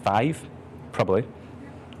 45, probably.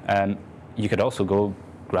 You could also go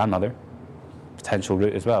grandmother, potential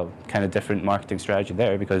route as well. Kind of different marketing strategy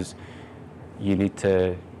there because you need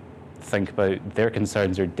to think about their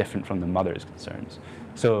concerns are different from the mother's concerns.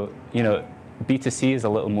 So, B2C is a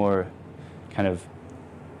little more kind of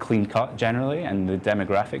clean cut generally, and the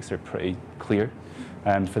demographics are pretty clear.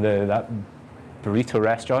 For that burrito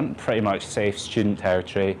restaurant, pretty much safe student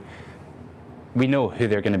territory. We know who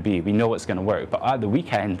they're going to be. We know what's going to work. But at the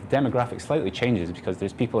weekend, the demographic slightly changes because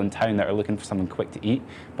there's people in town that are looking for something quick to eat,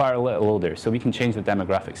 but are a little older. So we can change the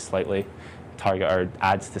demographics slightly, target our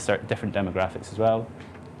ads to certain different demographics as well,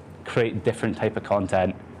 create different type of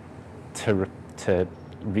content to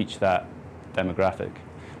reach that demographic.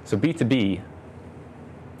 So B2B,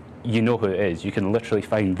 you know who it is. You can literally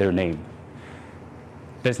find their name.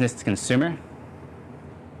 Business to consumer,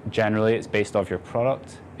 generally it's based off your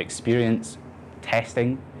product, experience,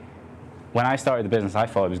 testing. When I started the business, I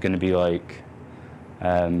thought it was going to be like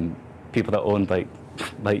People that owned did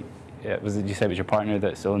you say it was your partner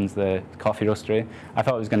that owns the coffee roastery? I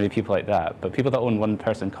thought it was going to be people like that, but people that own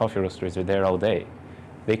one-person coffee roasters are there all day.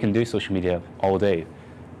 They can do social media all day.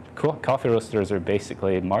 Coffee roasters are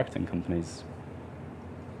basically marketing companies.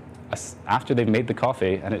 After they've made the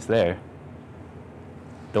coffee and it's there,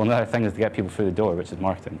 the only other thing is to get people through the door, which is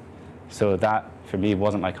marketing. So that, for me,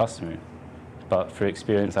 wasn't my customer. But through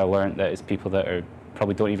experience, I learned that it's people that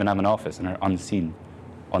probably don't even have an office and are unseen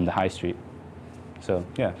on the high street. So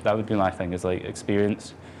yeah, that would be my thing, is like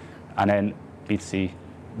experience, and then B2C,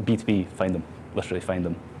 B2B, find them, literally find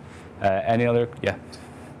them. Any other, yeah?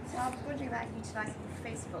 So I was wondering about utilising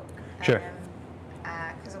Facebook. Sure.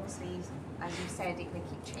 Because obviously, as you said, it can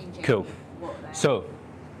keep changing. Cool. So,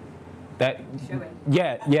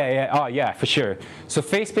 yeah, for sure. So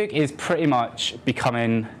Facebook is pretty much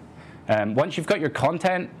becoming, once you've got your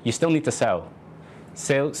content, you still need to sell.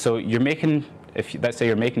 So you're making, let's say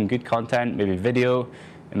you're making good content, maybe video,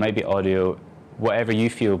 it might be audio, whatever you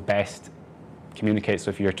feel best communicates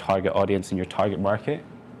with your target audience and your target market.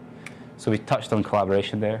 So we touched on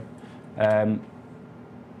collaboration there.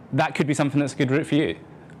 That could be something that's a good route for you.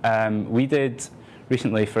 We did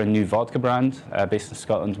recently for a new vodka brand based in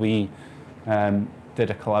Scotland, we did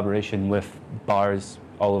a collaboration with bars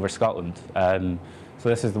all over Scotland. So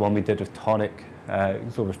this is the one we did with Tonic. It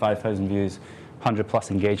was over 5,000 views,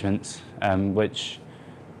 100+ engagements, which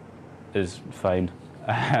is fine.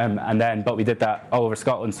 But we did that all over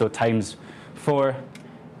Scotland, so ×4.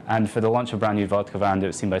 And for the launch of brand new vodka brand, it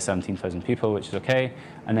was seen by 17,000 people, which is okay.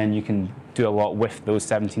 And then you can do a lot with those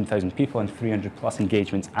 17,000 people and 300+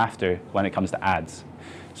 engagements after when it comes to ads.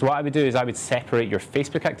 So what I would do is I would separate your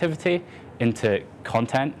Facebook activity into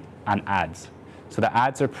content and ads. So the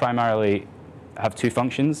ads are primarily have two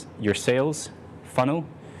functions: your sales funnel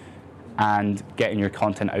and getting your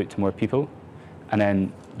content out to more people. And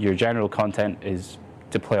then your general content is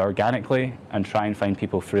to play organically and try and find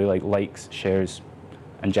people through like likes, shares,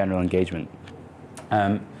 and general engagement.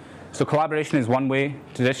 So collaboration is one way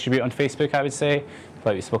to distribute on Facebook, I would say.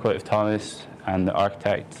 Like we spoke about with Thomas and the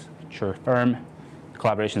architecture firm.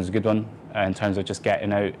 Collaboration is a good one in terms of just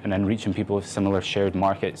getting out and then reaching people with similar shared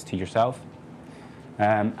markets to yourself.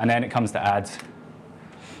 And then it comes to ads.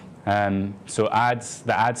 So ads,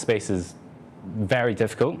 the ad space is very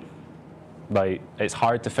difficult. Like it's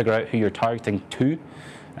hard to figure out who you're targeting to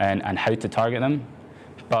and how to target them.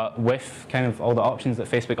 But with kind of all the options that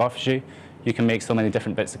Facebook offers you, you can make so many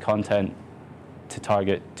different bits of content to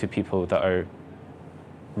target to people that are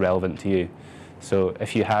relevant to you. So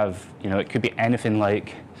if you have, it could be anything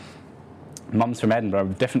like mums from Edinburgh,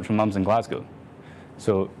 different from mums in Glasgow.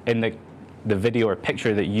 So in the video or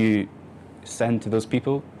picture that you send to those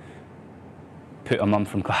people, put a mum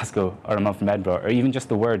from Glasgow or a mum from Edinburgh, or even just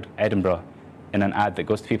the word Edinburgh in an ad that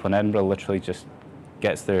goes to people in Edinburgh literally just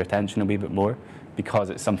gets their attention a wee bit more because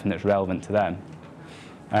it's something that's relevant to them.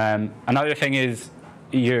 Another thing is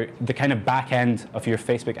the kind of back end of your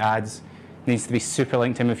Facebook ads needs to be super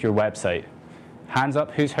linked in with your website. Hands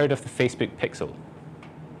up, who's heard of the Facebook Pixel?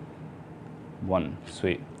 One,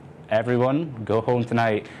 sweet. Everyone, go home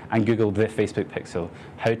tonight and Google the Facebook Pixel,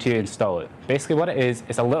 how to install it. Basically what it is,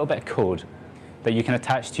 it's a little bit of code that you can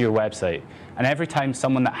attach to your website. And every time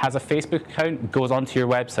someone that has a Facebook account goes onto your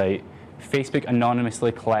website, Facebook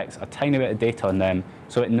anonymously collects a tiny bit of data on them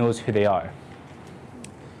so it knows who they are.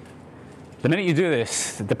 The minute you do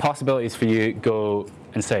this, the possibilities for you go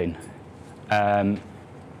insane.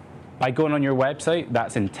 By going on your website,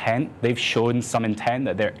 that's intent. They've shown some intent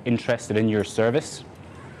that they're interested in your service.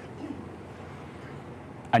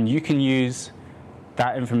 And you can use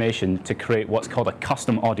that information to create what's called a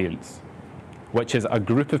custom audience, which is a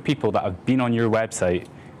group of people that have been on your website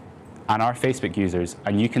and are Facebook users,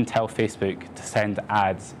 and you can tell Facebook to send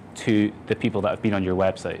ads to the people that have been on your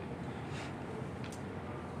website.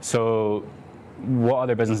 So what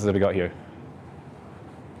other businesses have we got here?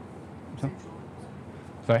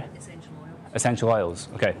 Sorry? Essential oils,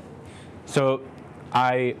 okay. So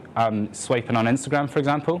I am swiping on Instagram, for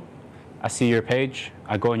example. I see your page,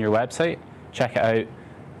 I go on your website, check it out,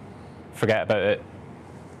 forget about it,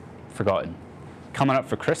 forgotten. Coming up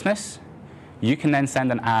for Christmas, you can then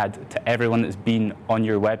send an ad to everyone that's been on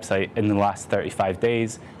your website in the last 35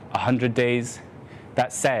 days, 100 days,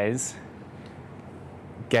 that says,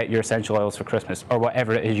 get your essential oils for Christmas, or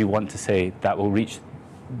whatever it is you want to say that will reach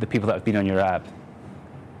the people that have been on your ad.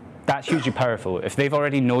 That's hugely powerful. If they've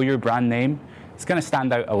already know your brand name, it's going to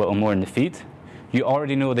stand out a little more in the feed. You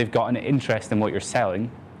already know they've got an interest in what you're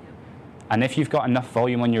selling. And if you've got enough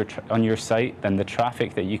volume on your site, then the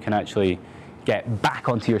traffic that you can actually get back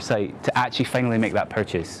onto your site to actually finally make that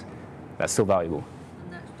purchase, that's so valuable.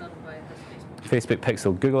 Facebook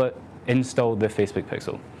Pixel. Google it, install the Facebook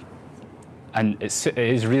Pixel. And it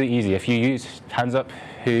is really easy. If you use, hands up,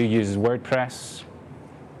 who uses WordPress?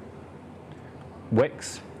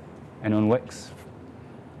 Wix? Anyone Wix?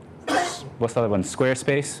 What's the other one?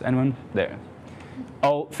 Squarespace? Anyone? There.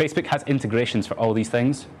 Facebook has integrations for all these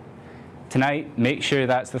things. Tonight, make sure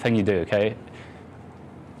that's the thing you do, okay?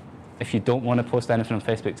 If you don't want to post anything on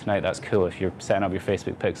Facebook tonight, that's cool. If you're setting up your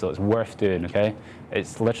Facebook Pixel, it's worth doing, okay?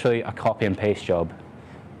 It's literally a copy and paste job.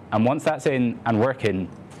 And once that's in and working,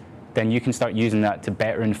 then you can start using that to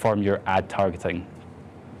better inform your ad targeting.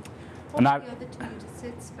 What are the other two?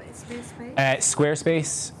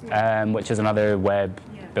 Squarespace, which is another web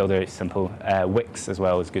builder, it's simple. Wix as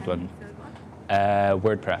well is a good one.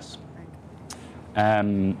 WordPress. So are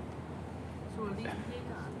these paid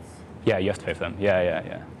ads? Yeah, you have to pay for them.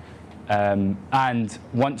 Yeah. And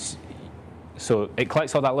once, so it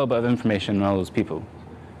collects all that little bit of information on all those people.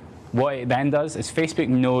 What it then does is Facebook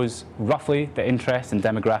knows roughly the interest and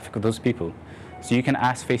demographic of those people. So you can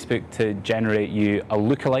ask Facebook to generate you a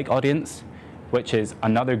lookalike audience, which is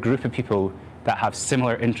another group of people that have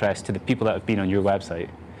similar interests to the people that have been on your website.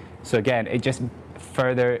 So again, it just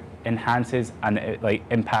further enhances and it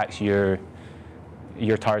impacts your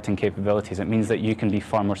targeting capabilities. It means that you can be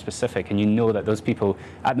far more specific, and you know that those people,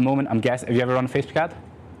 at the moment, I'm guessing, have you ever run a Facebook ad?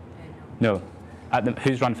 No.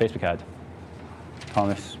 Who's run a Facebook ad?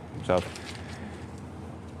 Thomas, yourself.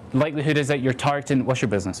 Likelihood is that you're targeting, what's your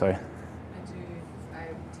business, sorry? I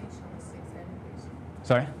teach holistic therapies.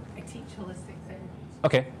 Sorry? I teach holistic therapies.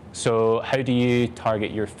 Okay, so how do you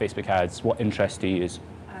target your Facebook ads? What interests do you use?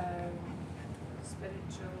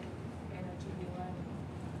 Spiritual, energy healing.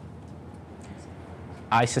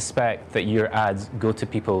 I suspect that your ads go to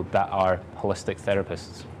people that are holistic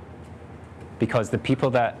therapists, because the people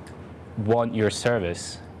that want your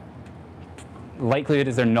service, likelihood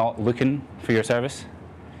is they're not looking for your service.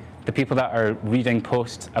 The people that are reading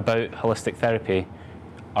posts about holistic therapy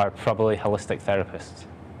are probably holistic therapists.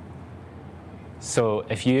 So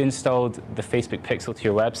if you installed the Facebook Pixel to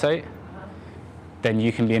your website, then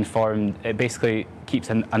you can be informed. It basically keeps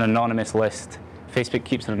an anonymous list. Facebook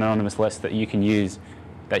keeps an anonymous list that you can use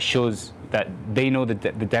that shows that they know the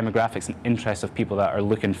demographics and interests of people that are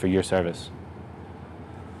looking for your service.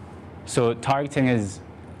 So targeting is,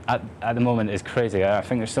 at the moment, is crazy. I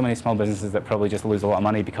think there's so many small businesses that probably just lose a lot of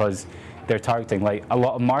money because they're targeting. Like a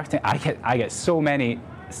lot of marketing, I get so many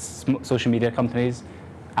social media companies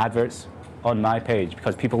adverts on my page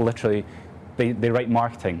because people literally, they write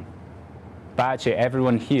marketing. But actually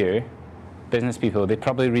everyone here, business people, they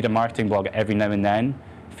probably read a marketing blog every now and then.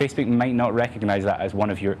 Facebook might not recognize that as one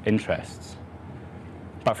of your interests.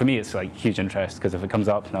 But for me, it's like huge interest because if it comes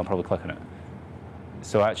up, then I'll probably click on it.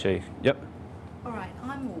 So actually, yep. All right,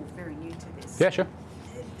 I'm all very new to this. Yeah, sure.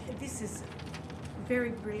 This is very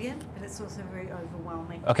brilliant, but it's also very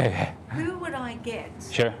overwhelming. Okay. Who would I get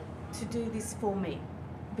Sure. to do this for me?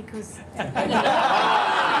 Because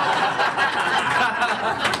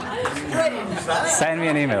Send me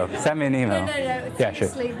an email. Send me an email. No, Yeah, sure.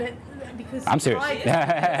 seriously, but because I'm serious.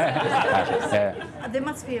 Yeah. There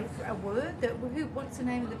must be a word that what's the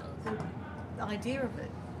name of the idea of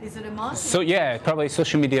it? Is it a marketing? So yeah, probably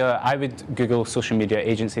social media. I would Google social media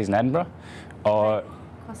agencies in Edinburgh, or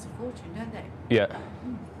Cost a fortune, don't they? yeah.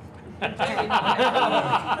 But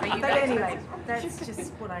anyway, that's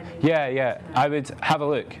just what I need. Yeah. I would have a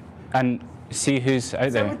look and see who's out So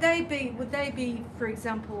there. would they be, for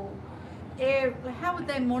example, how would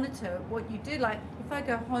they monitor what you do? Like, if I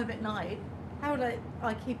go home at night, how would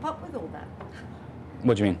I keep up with all that?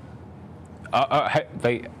 What do you mean?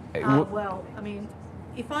 Well, I mean,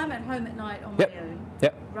 if I'm at home at night on Yep. my own,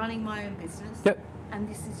 Yep. running my own business, Yep. and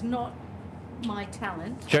this is not my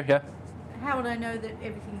talent, Sure. Yeah. how would I know that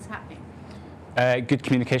everything's happening? Good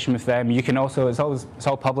communication with them. You can also, it's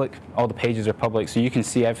all public. All the pages are public, so you can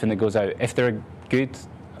see everything that goes out. If they're a good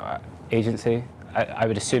agency, I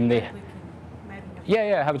would assume they. We can maybe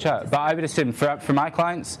Yeah, have a chat. But I would assume for my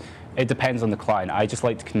clients, it depends on the client. I just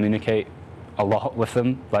like to communicate a lot with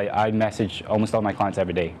them. Like I message almost all my clients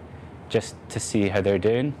every day, just to see how they're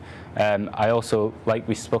doing. I also, like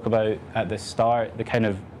we spoke about at the start, the kind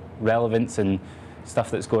of relevance and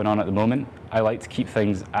stuff that's going on at the moment. I like to keep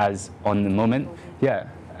things as on the moment. Yeah.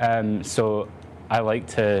 So I like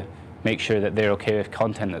to make sure that they're okay with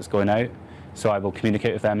content that's going out. So I will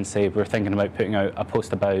communicate with them and say, we're thinking about putting out a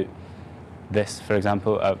post about this, for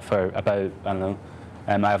example, I don't know.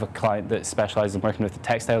 I have a client that specialises in working with the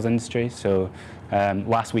textiles industry. So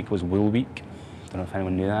last week was Wool Week. I don't know if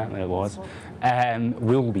anyone knew that, but it was.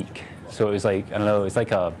 Wool Week. So it was like, I don't know, it's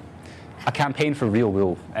like a campaign for real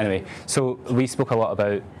wool. Anyway, so we spoke a lot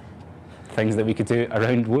about things that we could do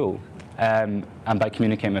around wool. And by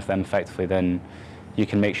communicating with them effectively, then you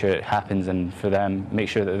can make sure it happens, and for them, make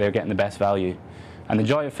sure that they're getting the best value. And the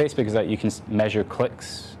joy of Facebook is that you can measure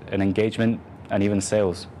clicks and engagement and even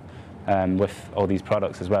sales with all these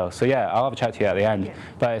products as well. So yeah, I'll have a chat to you at the end. Yeah.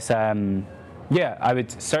 But it's, yeah, I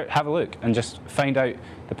would have a look and just find out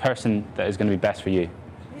the person that is going to be best for you.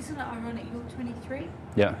 Isn't it ironic? You're 23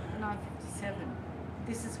 Yeah. and I'm 57.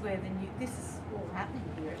 This is where this is all happening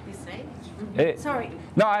here at this age. Sorry.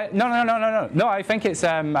 No, I think it's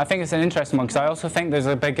an interesting one, because I also think there's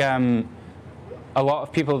a big a lot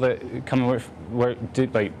of people that come and work do,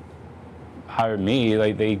 like, hire me,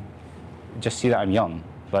 like, they just see that I'm young,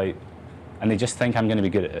 like, and they just think I'm going to be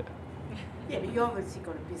good at it. Yeah, but you obviously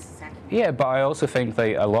got a business acumen. Yeah, but I also think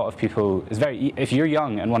like a lot of people, it's if you're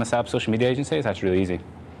young and want to set up social media agencies, that's really easy,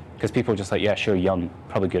 because people are just like, yeah, sure, young,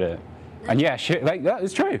 probably good at it. And yeah, sure, like, that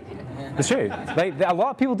is true. It's true. Like, a lot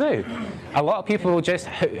of people do. A lot of people just,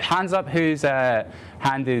 hands up who's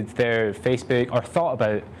handed their Facebook or thought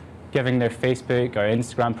about giving their Facebook or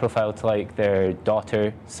Instagram profile to like their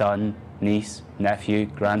daughter, son, niece, nephew,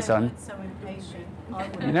 grandson. So impatient.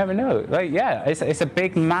 You never know. Like, yeah, it's a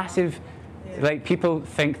big, massive, like, people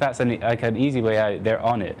think that's an easy way out. They're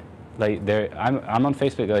on it. Like, I'm on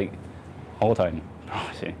Facebook like all the time,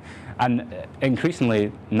 probably. And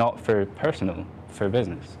increasingly not for personal, for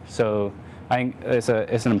business. So I think it's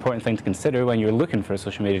an important thing to consider when you're looking for a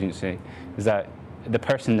social media agency, is that the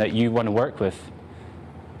person that you want to work with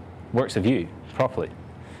works with you properly.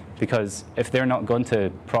 Because if they're not going to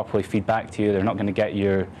properly feed back to you, they're not going to get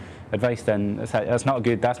your advice, then that's not a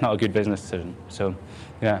good business decision. So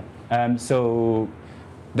yeah. So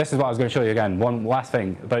this is what I was going to show you again. One last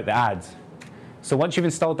thing about the ads. So once you've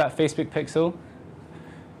installed that Facebook pixel,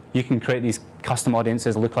 you can create these custom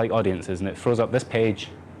audiences, lookalike audiences, and it throws up this page.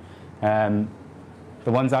 The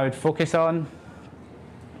ones I would focus on,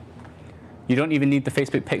 you don't even need the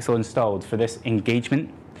Facebook pixel installed for this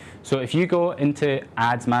engagement. So if you go into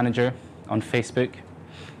Ads Manager on Facebook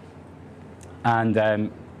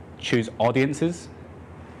and choose Audiences,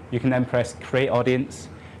 you can then press Create Audience.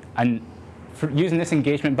 And for using this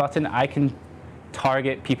engagement button, I can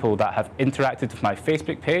target people that have interacted with my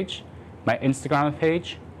Facebook page, my Instagram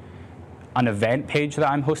page, an event page that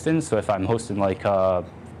I'm hosting. So if I'm hosting like a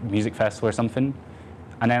music festival or something,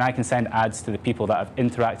 and then I can send ads to the people that have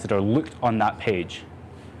interacted or looked on that page.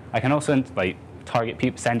 I can also like target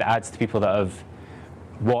people, send ads to people that have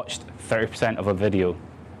watched 30% of a video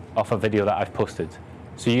that I've posted.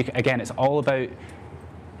 So again, it's all about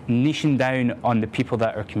niching down on the people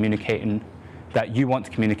that are communicating, that you want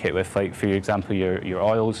to communicate with. Like, for example, your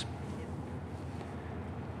oils.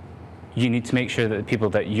 You need to make sure that the people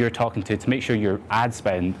that you're talking to make sure your ad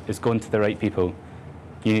spend is going to the right people.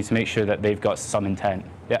 You need to make sure that they've got some intent.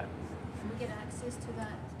 Yeah. Can we get access to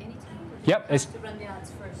that anytime? Or do Yep. you have to run the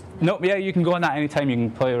ads first? No, yeah, you can go on that anytime. You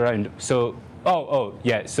can play around. So,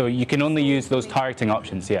 yeah. So you can only use those targeting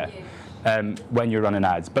options, yeah, when you're running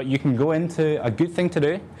ads. But you can go into, a good thing to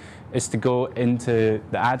do is to go into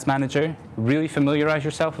the Ads Manager, really familiarize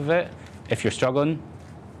yourself with it. If you're struggling,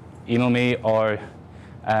 email me, or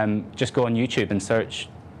just go on YouTube and search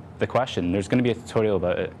the question. There's going to be a tutorial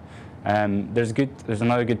about it. There's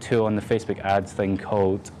another good tool on the Facebook ads thing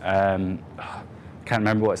called, I can't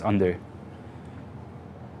remember what it's under.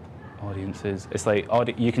 Audiences. It's like,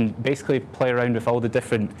 you can basically play around with all the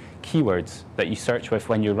different keywords that you search with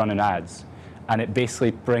when you're running ads. And it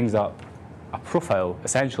basically brings up a profile,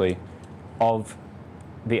 essentially, of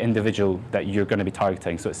the individual that you're going to be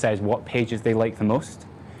targeting. So it says what pages they like the most,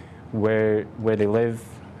 where they live,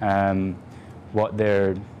 what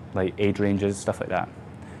their like age ranges, stuff like that.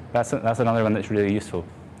 That's another one that's really useful,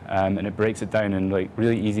 and it breaks it down in like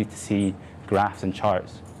really easy to see graphs and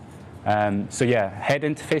charts. So yeah, head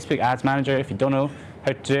into Facebook Ads Manager. If you don't know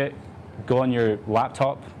how to do it, go on your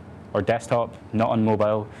laptop or desktop, not on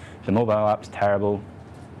mobile. The mobile app's terrible.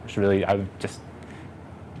 It's really,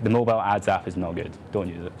 the mobile ads app is not good. Don't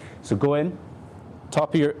use it. So go in,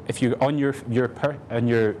 top of if you're on your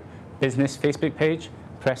business Facebook page,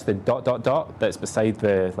 press the ... that's beside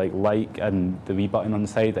the like and the wee button on the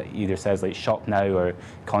side that either says like shop now or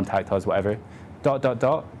contact us, whatever. ...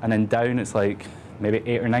 And then down, it's like maybe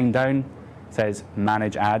 8 or 9 down, it says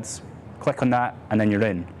manage ads. Click on that and then you're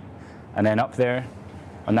in. And then up there,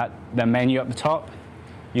 on the menu up the top,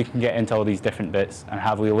 you can get into all these different bits and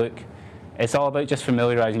have a wee look. It's all about just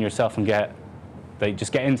familiarizing yourself and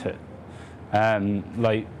just get into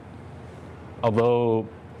it. Although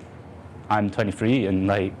I'm 23 and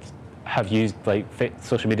have used like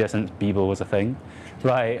social media since Bebo was a thing,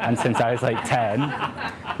 right? And since I was like 10,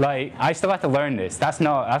 like I still had to learn this. That's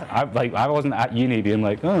not I wasn't at uni being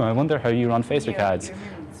like, oh, I wonder how you run Facebook ads.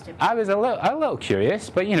 I was a little curious,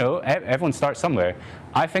 but you know, everyone starts somewhere.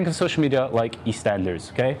 I think of social media like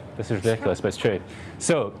EastEnders. Okay, this is ridiculous, but it's true.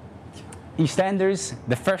 So, EastEnders,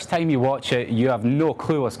 the first time you watch it, you have no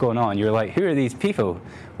clue what's going on. You're like, who are these people?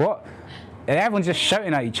 What? And everyone's just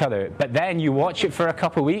shouting at each other. But then you watch it for a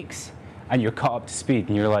couple of weeks, and you're caught up to speed,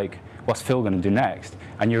 and you're like, what's Phil going to do next?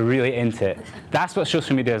 And you're really into it. That's what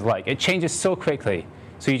social media is like. It changes so quickly.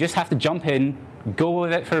 So you just have to jump in, go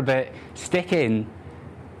with it for a bit, stick in,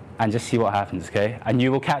 and just see what happens, okay? And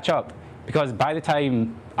you will catch up. Because by the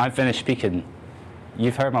time I'm finished speaking,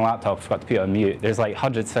 you've heard my laptop, I forgot to put it on mute. There's like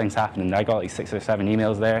hundreds of things happening. I got like 6 or 7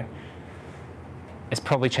 emails there. It's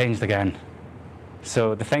probably changed again.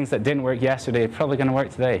 So the things that didn't work yesterday are probably going to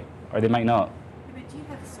work today, or they might not. But do you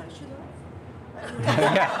have a social life?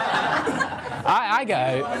 Yeah. I go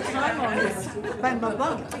out.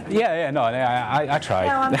 Yeah, no, I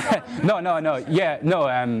tried. No,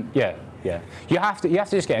 yeah. You have to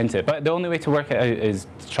just get into it. But the only way to work it out is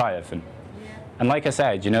to try everything. And like I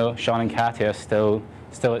said, you know, Sean and Katya are still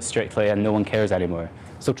at Strictly, and no one cares anymore.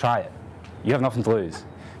 So try it. You have nothing to lose.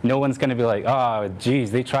 No one's going to be like, oh,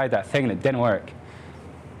 geez, they tried that thing and it didn't work.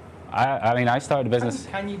 I mean, I started a business.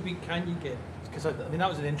 Can you get? Because I mean, that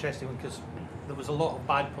was an interesting one because there was a lot of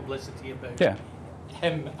bad publicity about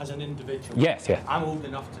him as an individual. Yes, yeah. I'm old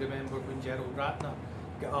enough to remember when Gerald Ratner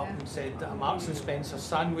got up and said that a Marks and Spencer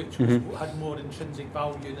sandwich had more intrinsic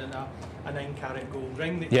value than a 9-carat gold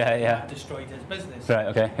ring that destroyed his business. Right.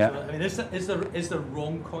 Okay. Yeah. So, I mean, is there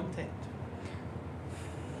wrong content?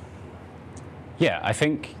 Yeah, I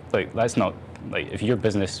think like that's not like if your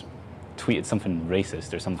business tweeted something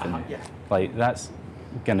racist or something like that's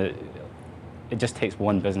gonna. It just takes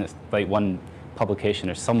one business, like one publication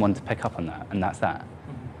or someone to pick up on that, and that's that.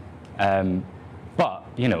 But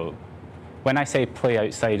you know, when I say play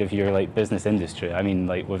outside of your like business industry, I mean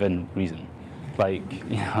like within reason. Like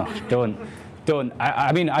you know, don't.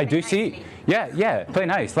 I mean, I do see. Yeah, play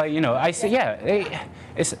nice. Like you know, I see. Yeah,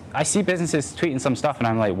 I see businesses tweeting some stuff, and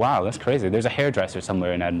I'm like, wow, that's crazy. There's a hairdresser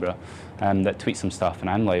somewhere in Edinburgh that tweets some stuff, and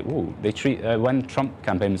I'm like, whoa. They tweet when Trump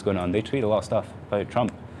campaign was going on. They tweet a lot of stuff about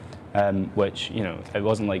Trump, which you know, it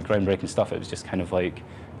wasn't like groundbreaking stuff. It was just kind of like,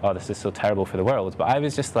 oh, this is so terrible for the world. But I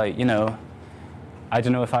was just like, you know, I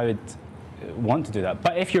don't know if I would want to do that.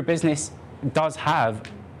 But if your business does have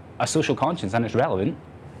a social conscience and it's relevant,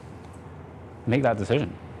 make that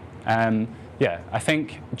decision. Yeah, I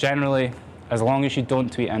think generally, as long as you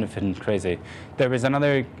don't tweet anything crazy. There was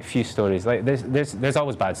another few stories. Like there's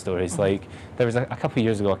always bad stories. Like there was a couple of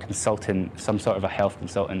years ago, a consultant, some sort of a health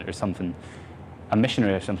consultant or something, a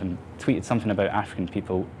missionary or something, tweeted something about African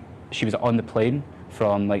people. She was on the plane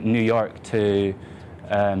from like New York to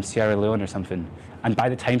Sierra Leone or something, and by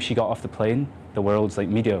the time she got off the plane, the world's like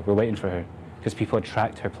media were waiting for her because people had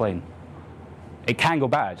tracked her plane. It can go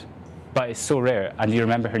bad, but it's so rare. And do you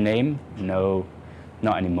remember her name? No,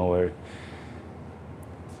 not anymore.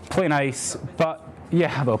 Play nice, but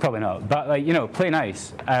yeah, well, probably not. But like you know, play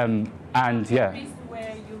nice, and yeah. Reason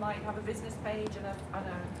where you might have a business page and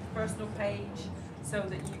a personal page, so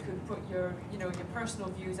that you could put your personal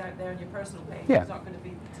views out there on your personal page. Yeah. It's not going to be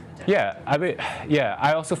to the general. I mean, yeah.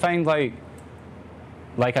 I also find like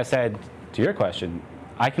I said to your question,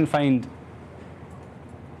 I can find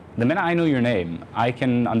the minute I know your name, I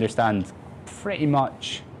can understand pretty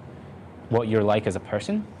much what you're like as a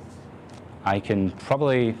person. I can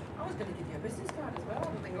probably. I was going to give you a business card as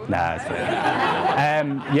well. Nah, it's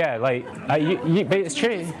fine. Yeah, like, but it's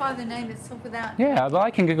true. Just by the name itself without. Yeah, well, I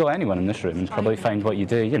can Google anyone in this room and probably find what you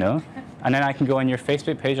do, you know. And then I can go on your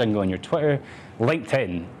Facebook page, I can go on your Twitter,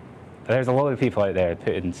 LinkedIn. There's a lot of people out there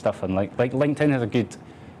putting stuff on, like LinkedIn is a good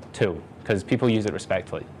tool because people use it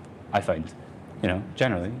respectfully, I find, you know,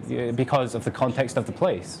 generally, because of the context of the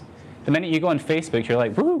place. The minute you go on Facebook, you're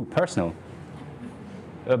like, woo, personal.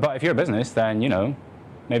 But if you're a business, then, you know,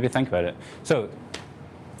 maybe think about it. So,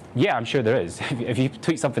 yeah, I'm sure there is. If you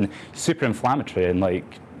tweet something super inflammatory and, like,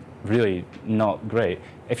 really not great,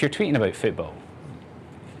 if you're tweeting about football,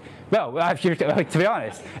 well, if you're, to be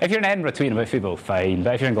honest, if you're in Edinburgh tweeting about football, fine.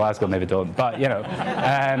 But if you're in Glasgow, maybe don't. But, you know,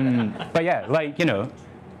 but yeah, like, you know,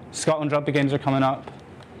 Scotland rugby games are coming up.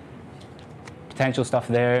 Potential stuff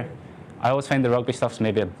there. I always find the rugby stuff's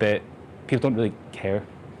maybe a bit, people don't really care.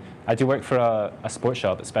 I do work for a sports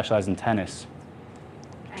shop that specialises in tennis.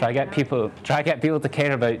 Try to get people to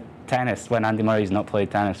care about tennis when Andy Murray's not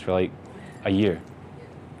played tennis for like a year.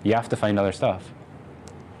 You have to find other stuff.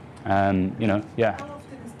 You know, yeah. How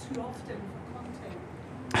often is too often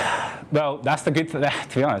for content? Well, that's the good thing,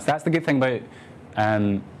 to be honest, that's the good thing about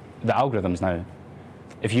the algorithms now.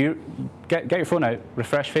 If you get your phone out,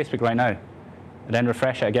 refresh Facebook right now, and then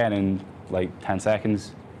refresh it again in like 10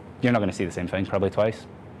 seconds, you're not going to see the same thing, probably twice.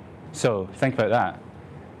 So think about that.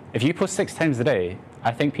 If you post 6 times a day,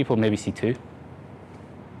 I think people maybe see 2.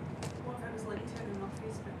 What if it was LinkedIn and not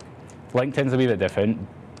Facebook? LinkedIn's a wee bit different.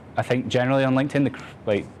 I think generally on LinkedIn,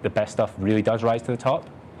 the best stuff really does rise to the top.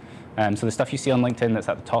 So the stuff you see on LinkedIn that's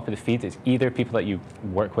at the top of the feed is either people that you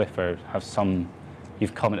work with or have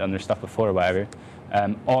you've commented on their stuff before or whatever,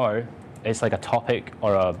 or it's like a topic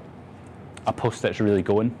or a post that's really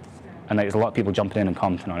going, and there's a lot of people jumping in and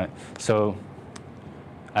commenting on it. So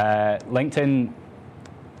LinkedIn,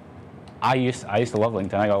 I used to love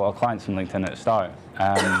LinkedIn. I got a lot of clients from LinkedIn at the start,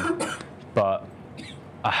 but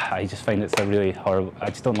I just find it's a really horrible. I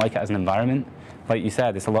just don't like it as an environment. Like you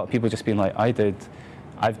said, it's a lot of people just being like,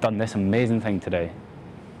 I've done this amazing thing today.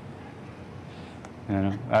 You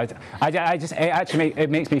know, it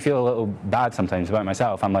makes me feel a little bad sometimes about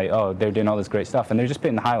myself. I'm like, oh, they're doing all this great stuff, and they're just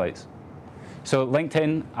putting the highlights. So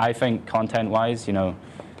LinkedIn, I think content-wise, you know,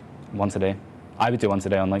 once a day. I would do once a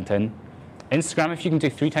day on LinkedIn. Instagram, if you can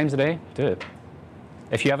do 3 times a day, do it.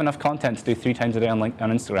 If you have enough content to do 3 times a day on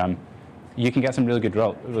Instagram, you can get some really good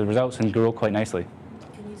results and grow quite nicely.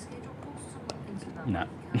 Can you schedule posts on Instagram? No.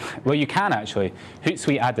 Well, you can actually.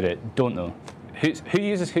 Hootsuite added it. Don't know. Who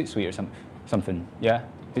uses Hootsuite or something? Yeah?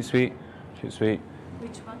 Hootsuite?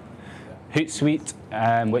 Which one? Hootsuite,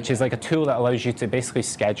 which is like a tool that allows you to basically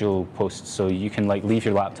schedule posts, so you can like leave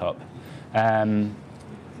your laptop. I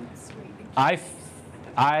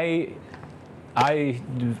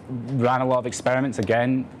ran a lot of experiments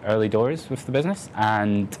again, early doors with the business,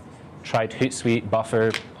 and tried Hootsuite,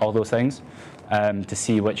 Buffer, all those things, to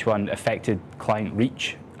see which one affected client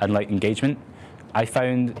reach and like engagement. I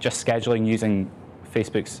found just scheduling using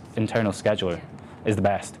Facebook's internal scheduler is the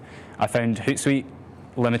best. I found Hootsuite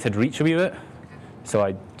limited reach a wee bit, so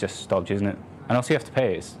I just stopped using it. And also you have to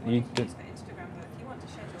pay.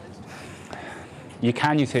 You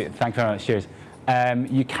can use it. Thank you very much. Cheers.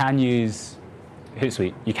 You can use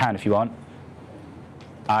Hootsuite. You can if you want.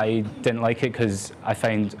 I didn't like it because I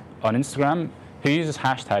find on Instagram, who uses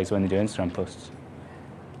hashtags when they do Instagram posts?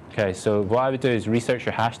 Okay, so what I would do is research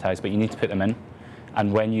your hashtags, but you need to put them in.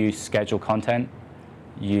 And when you schedule content,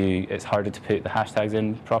 it's harder to put the hashtags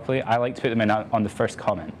in properly. I like to put them in on the first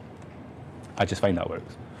comment. I just find that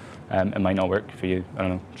works. It might not work for you. I don't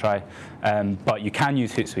know. Try. But you can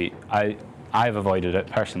use Hootsuite. I've avoided it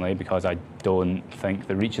personally because I don't think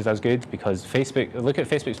the reach is as good. Because look at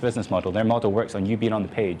Facebook's business model. Their model works on you being on the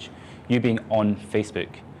page, you being on Facebook,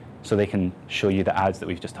 so they can show you the ads that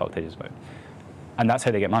we've just talked to you about. And that's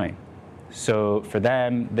how they get money. So for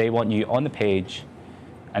them, they want you on the page,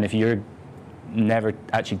 and if you're never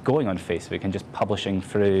actually going on Facebook and just publishing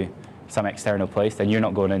through some external place, then you're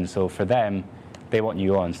not going in. So for them, they want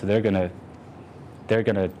you on. So they're gonna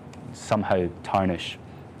somehow tarnish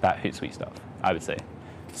that Hootsuite stuff, I would say.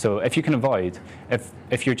 So if you can avoid,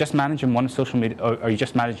 if you're just managing one social media, or you're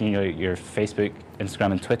just managing your Facebook,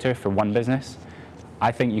 Instagram, and Twitter for one business,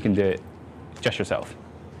 I think you can do it just yourself.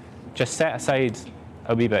 Just set aside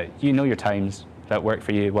a wee bit. You know your times that work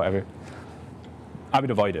for you, whatever. I would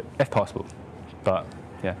avoid it if possible. But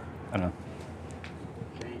yeah, I don't know.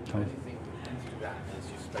 The only thing with Instagram is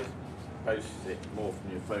you're supposed to post it more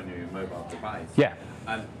from your phone or your mobile device. Yeah.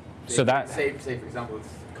 And so say for example, it's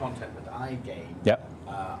content that I gain. Yep.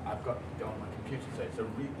 I've got to go on my computer, so it's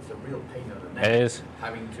a real pain in the neck. It is.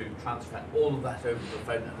 Having to transfer all of that over to the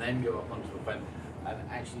phone and then go up onto the phone, and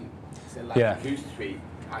actually, say like Hootsuite,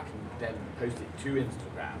 I can then post it to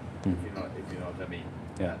Instagram. If you know what I mean.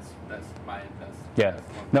 Yeah. That's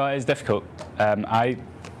No, it is difficult. I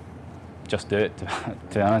just do it, to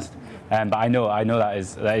be honest. But I know that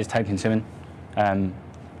is time consuming.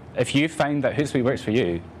 If you find that Hootsuite works for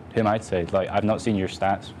you, who am I to say? Like, I've not seen your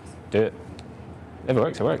stats. Do it. If it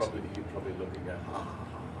works, it works. You probably look and go,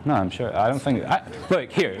 No, I'm sure. I don't think.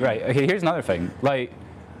 Look here, right? Okay, here's another thing. Like,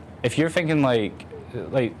 if you're thinking like,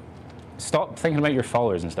 stop thinking about your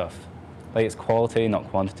followers and stuff. Like, it's quality, not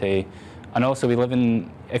quantity. And also, we live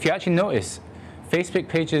in. If you actually notice, Facebook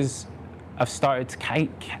pages have started to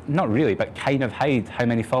not really, but kind of hide how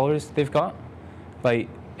many followers they've got. Like,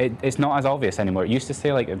 it's not as obvious anymore. It used to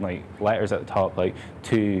say like in like letters at the top, like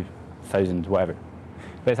 2,000 whatever.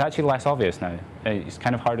 But it's actually less obvious now. It's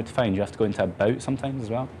kind of harder to find. You have to go into about sometimes as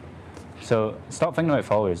well. So stop thinking about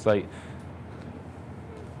followers. Like,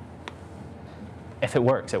 if it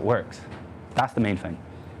works, it works. That's the main thing.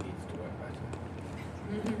 it needs to work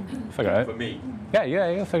better. Figure it out. For me. Yeah,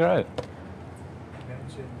 you'll figure it out. You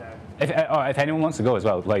mentioned If anyone wants to go as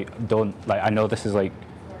well, like, don't, like, I know this is like,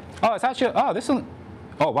 oh, it's actually, oh, this one,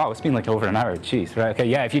 oh, wow, it's been like over an hour. Jeez, right, okay,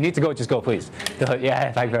 yeah, if you need to go, just go, please.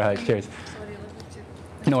 Yeah, thank you very much, cheers.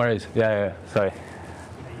 No worries, yeah, sorry.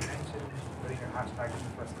 You mentioned putting your hashtag in the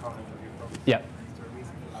first comment of your post. Yeah. Is there a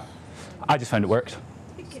reason for that? I just found it worked.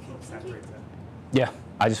 Separates it. Yeah,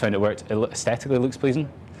 I just found it worked. It aesthetically looks pleasing.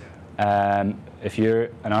 If you're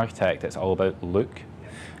an architect, it's all about look.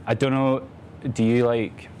 I don't know, do you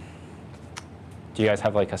guys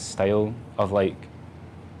have like a style of like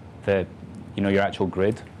the, you know, your actual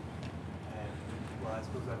grid? Well, I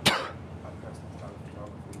suppose I've personal style of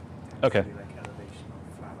photography. Okay. To be like elevation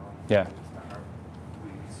or flat on. Yeah. That are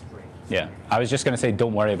really straight. Yeah, I was just going to say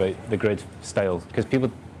don't worry about the grid style, because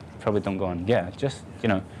people probably don't go on, yeah, just, you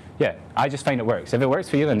know, yeah, I just find it works. If it works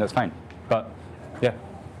for you, then that's fine. But, yeah.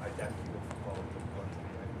 I definitely would follow the ones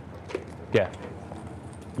Yeah.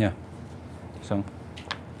 Yeah. So,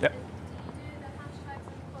 yeah. Do you do the hashtags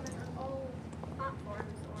and call it on all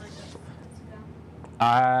platforms or just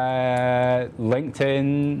Instagram?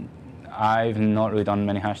 LinkedIn, I've not really done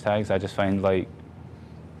many hashtags. I just find like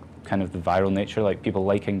kind of the viral nature, like people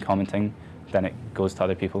liking, commenting, then it goes to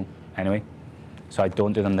other people anyway. So I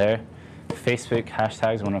don't do them there. Facebook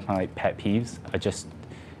hashtags are one of my like pet peeves.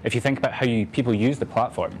 If you think about how people use the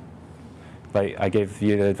platform, like I gave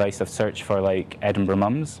you the advice of search for like Edinburgh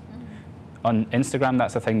mums. On Instagram,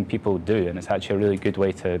 that's a thing people do, and it's actually a really good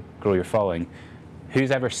way to grow your following. Who's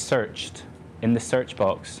ever searched in the search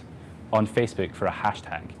box on Facebook for a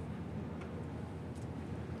hashtag?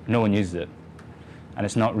 No one uses it. And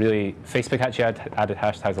it's not really, Facebook actually added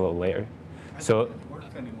hashtags a little later. So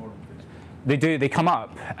they do, they come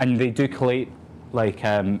up and they do collate like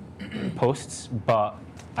posts, but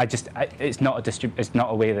it's not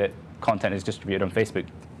a way that content is distributed on Facebook,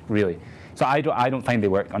 really. So I don't find they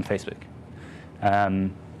work on Facebook.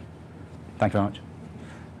 Thank you very much.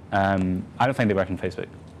 I don't find they work on Facebook,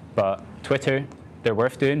 but Twitter, they're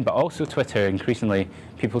worth doing, but also Twitter, increasingly,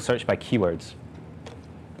 people search by keywords.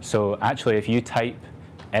 So actually, if you type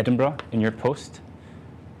Edinburgh in your post,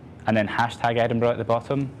 and then hashtag Edinburgh at the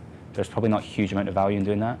bottom, there's probably not a huge amount of value in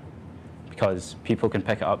doing that, because people can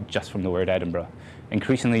pick it up just from the word Edinburgh.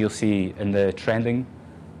 Increasingly, you'll see in the trending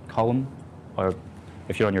column, or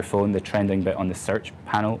if you're on your phone, the trending bit on the search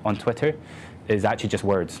panel on Twitter is actually just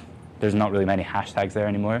words. There's not really many hashtags there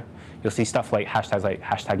anymore. You'll see stuff like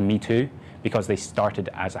hashtag #MeToo, because they started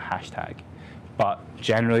as a hashtag. But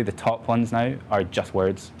generally, the top ones now are just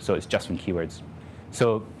words, so it's just from keywords.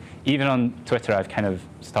 So even on Twitter, I've kind of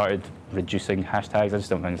started reducing hashtags. I just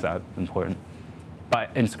don't think it's that important.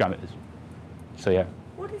 But Instagram it is. So yeah.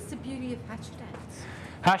 What is the beauty of hashtags?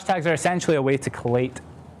 Hashtags are essentially a way to collate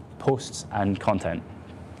posts and content.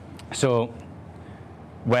 So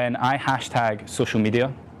when I hashtag social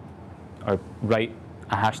media, or write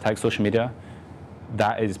a hashtag social media,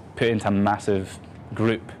 that is put into a massive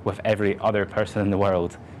group with every other person in the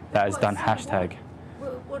world that has done hashtag.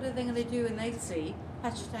 What are they going to do when they see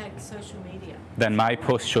hashtag social media? Then my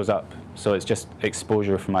post shows up, so it's just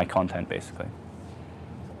exposure for my content, basically.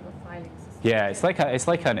 Yeah, it's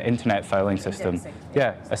like an internet filing system.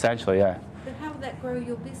 Yeah, essentially, yeah. But how would that grow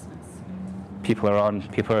your business?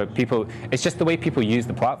 People. It's just the way people use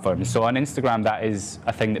the platform. So on Instagram, that is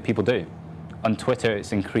a thing that people do. On Twitter,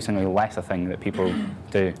 it's increasingly less a thing that people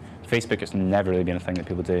do. Facebook, it's never really been a thing that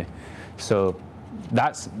people do. So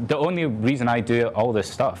that's the only reason I do all this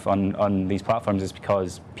stuff on these platforms, is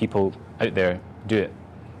because people out there do it.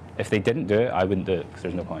 If they didn't do it, I wouldn't do it, because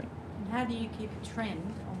there's no point. And how do you keep a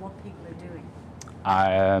trend on what people are doing?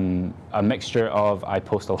 A mixture of, I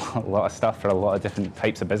post a lot of stuff for a lot of different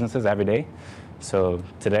types of businesses every day. So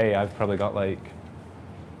today I've probably got like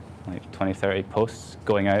 20, 30 posts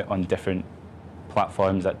going out on different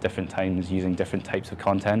platforms at different times using different types of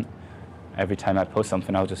content. Every time I post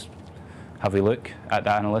something, I'll just have a look at the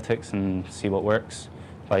analytics and see what works.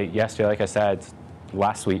 Like yesterday, like I said,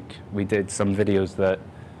 last week, we did some videos that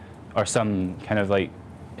are some kind of like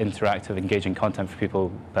interactive, engaging content for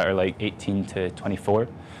people that are like 18 to 24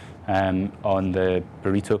 on the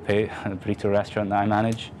burrito restaurant that I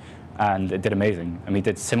manage, and it did amazing. And we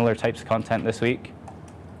did similar types of content this week.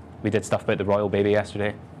 We did stuff about the royal baby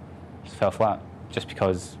yesterday. Just fell flat, just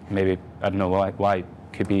because maybe, I don't know why,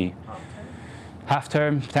 could be half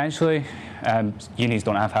term potentially. Unis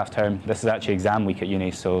don't have half term. This is actually exam week at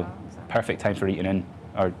uni, so perfect time for eating in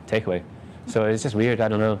or takeaway. So it's just weird, I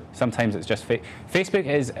don't know. Sometimes it's just Facebook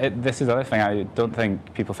is, this is the other thing I don't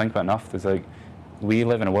think people think about enough. There's like, we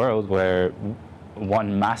live in a world where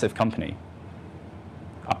one massive company,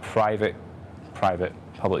 a private,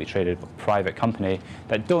 publicly traded, private company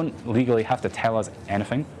that don't legally have to tell us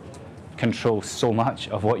anything, control so much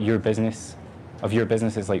of what your business's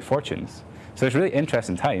like fortunes. So it's really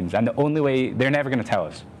interesting times, and the only way, they're never going to tell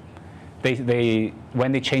us. They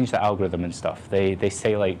when they change the algorithm and stuff, they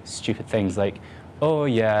say like stupid things like, oh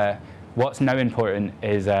yeah, what's now important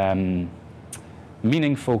is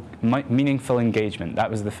meaningful engagement.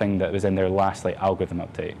 That was the thing that was in their last like algorithm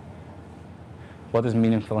update. What does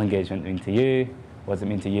meaningful engagement mean to you? What does it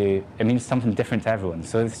mean to you? It means something different to everyone.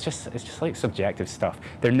 So it's just like subjective stuff.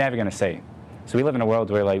 They're never going to say. So we live in a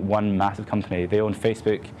world where like one massive company, they own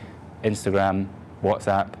Facebook, Instagram,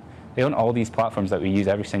 WhatsApp. They own all these platforms that we use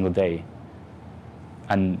every single day,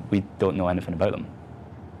 and we don't know anything about them.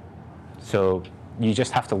 So you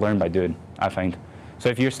just have to learn by doing, I find. So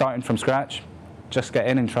if you're starting from scratch, just get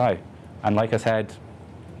in and try. And like I said,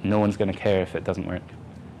 no one's going to care if it doesn't work.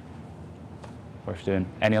 Worth doing.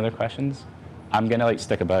 Any other questions? I'm going to like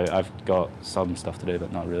stick about. I've got some stuff to do,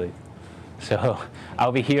 but not really. So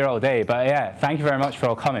I'll be here all day. But yeah, thank you very much for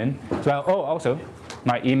all coming. So, oh, also,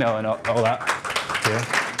 my email and all that. Yeah.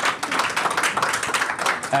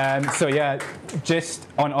 So yeah, just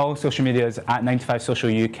on all social medias at 9to5Social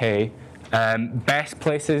UK. Best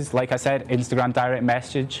places, like I said, Instagram direct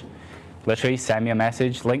message. Literally send me a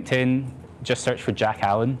message. LinkedIn, just search for Jack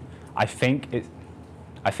Allen. I think it's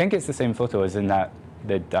the same photo as in the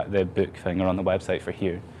book thing or on the website for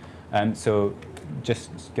here. So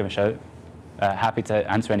just give a shout. Happy to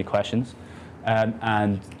answer any questions.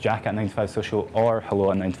 And Jack at 9to5Social or hello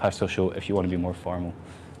at 9to5Social if you want to be more formal.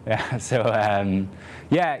 Yeah. So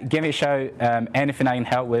yeah, give me a shout. Anything I can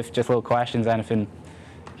help with, just little questions, anything,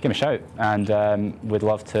 give me a shout, and we'd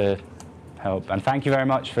love to help. And thank you very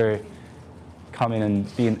much for coming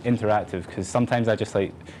and being interactive, because sometimes I just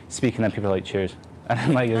like speak and then people are like, cheers, and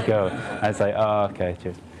then like just go, and it's like, oh, okay,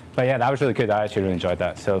 cheers. But yeah, that was really good. I actually really enjoyed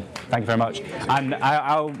that. So thank you very much. And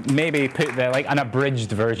I'll maybe put an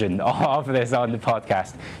abridged version of this on the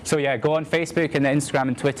podcast. So yeah, go on Facebook and Instagram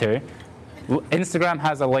and Twitter. Instagram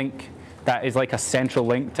has a link that is like a central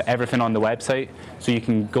link to everything on the website. So you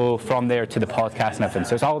can go from there to the podcast and everything.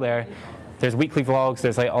 So it's all there. There's weekly vlogs.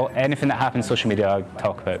 There's like anything that happens social media I'll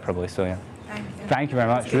talk about probably. So yeah. Thank you very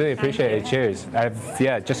much. Really appreciate it. Cheers.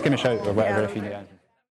 Yeah, just give me a shout or whatever if you need anything.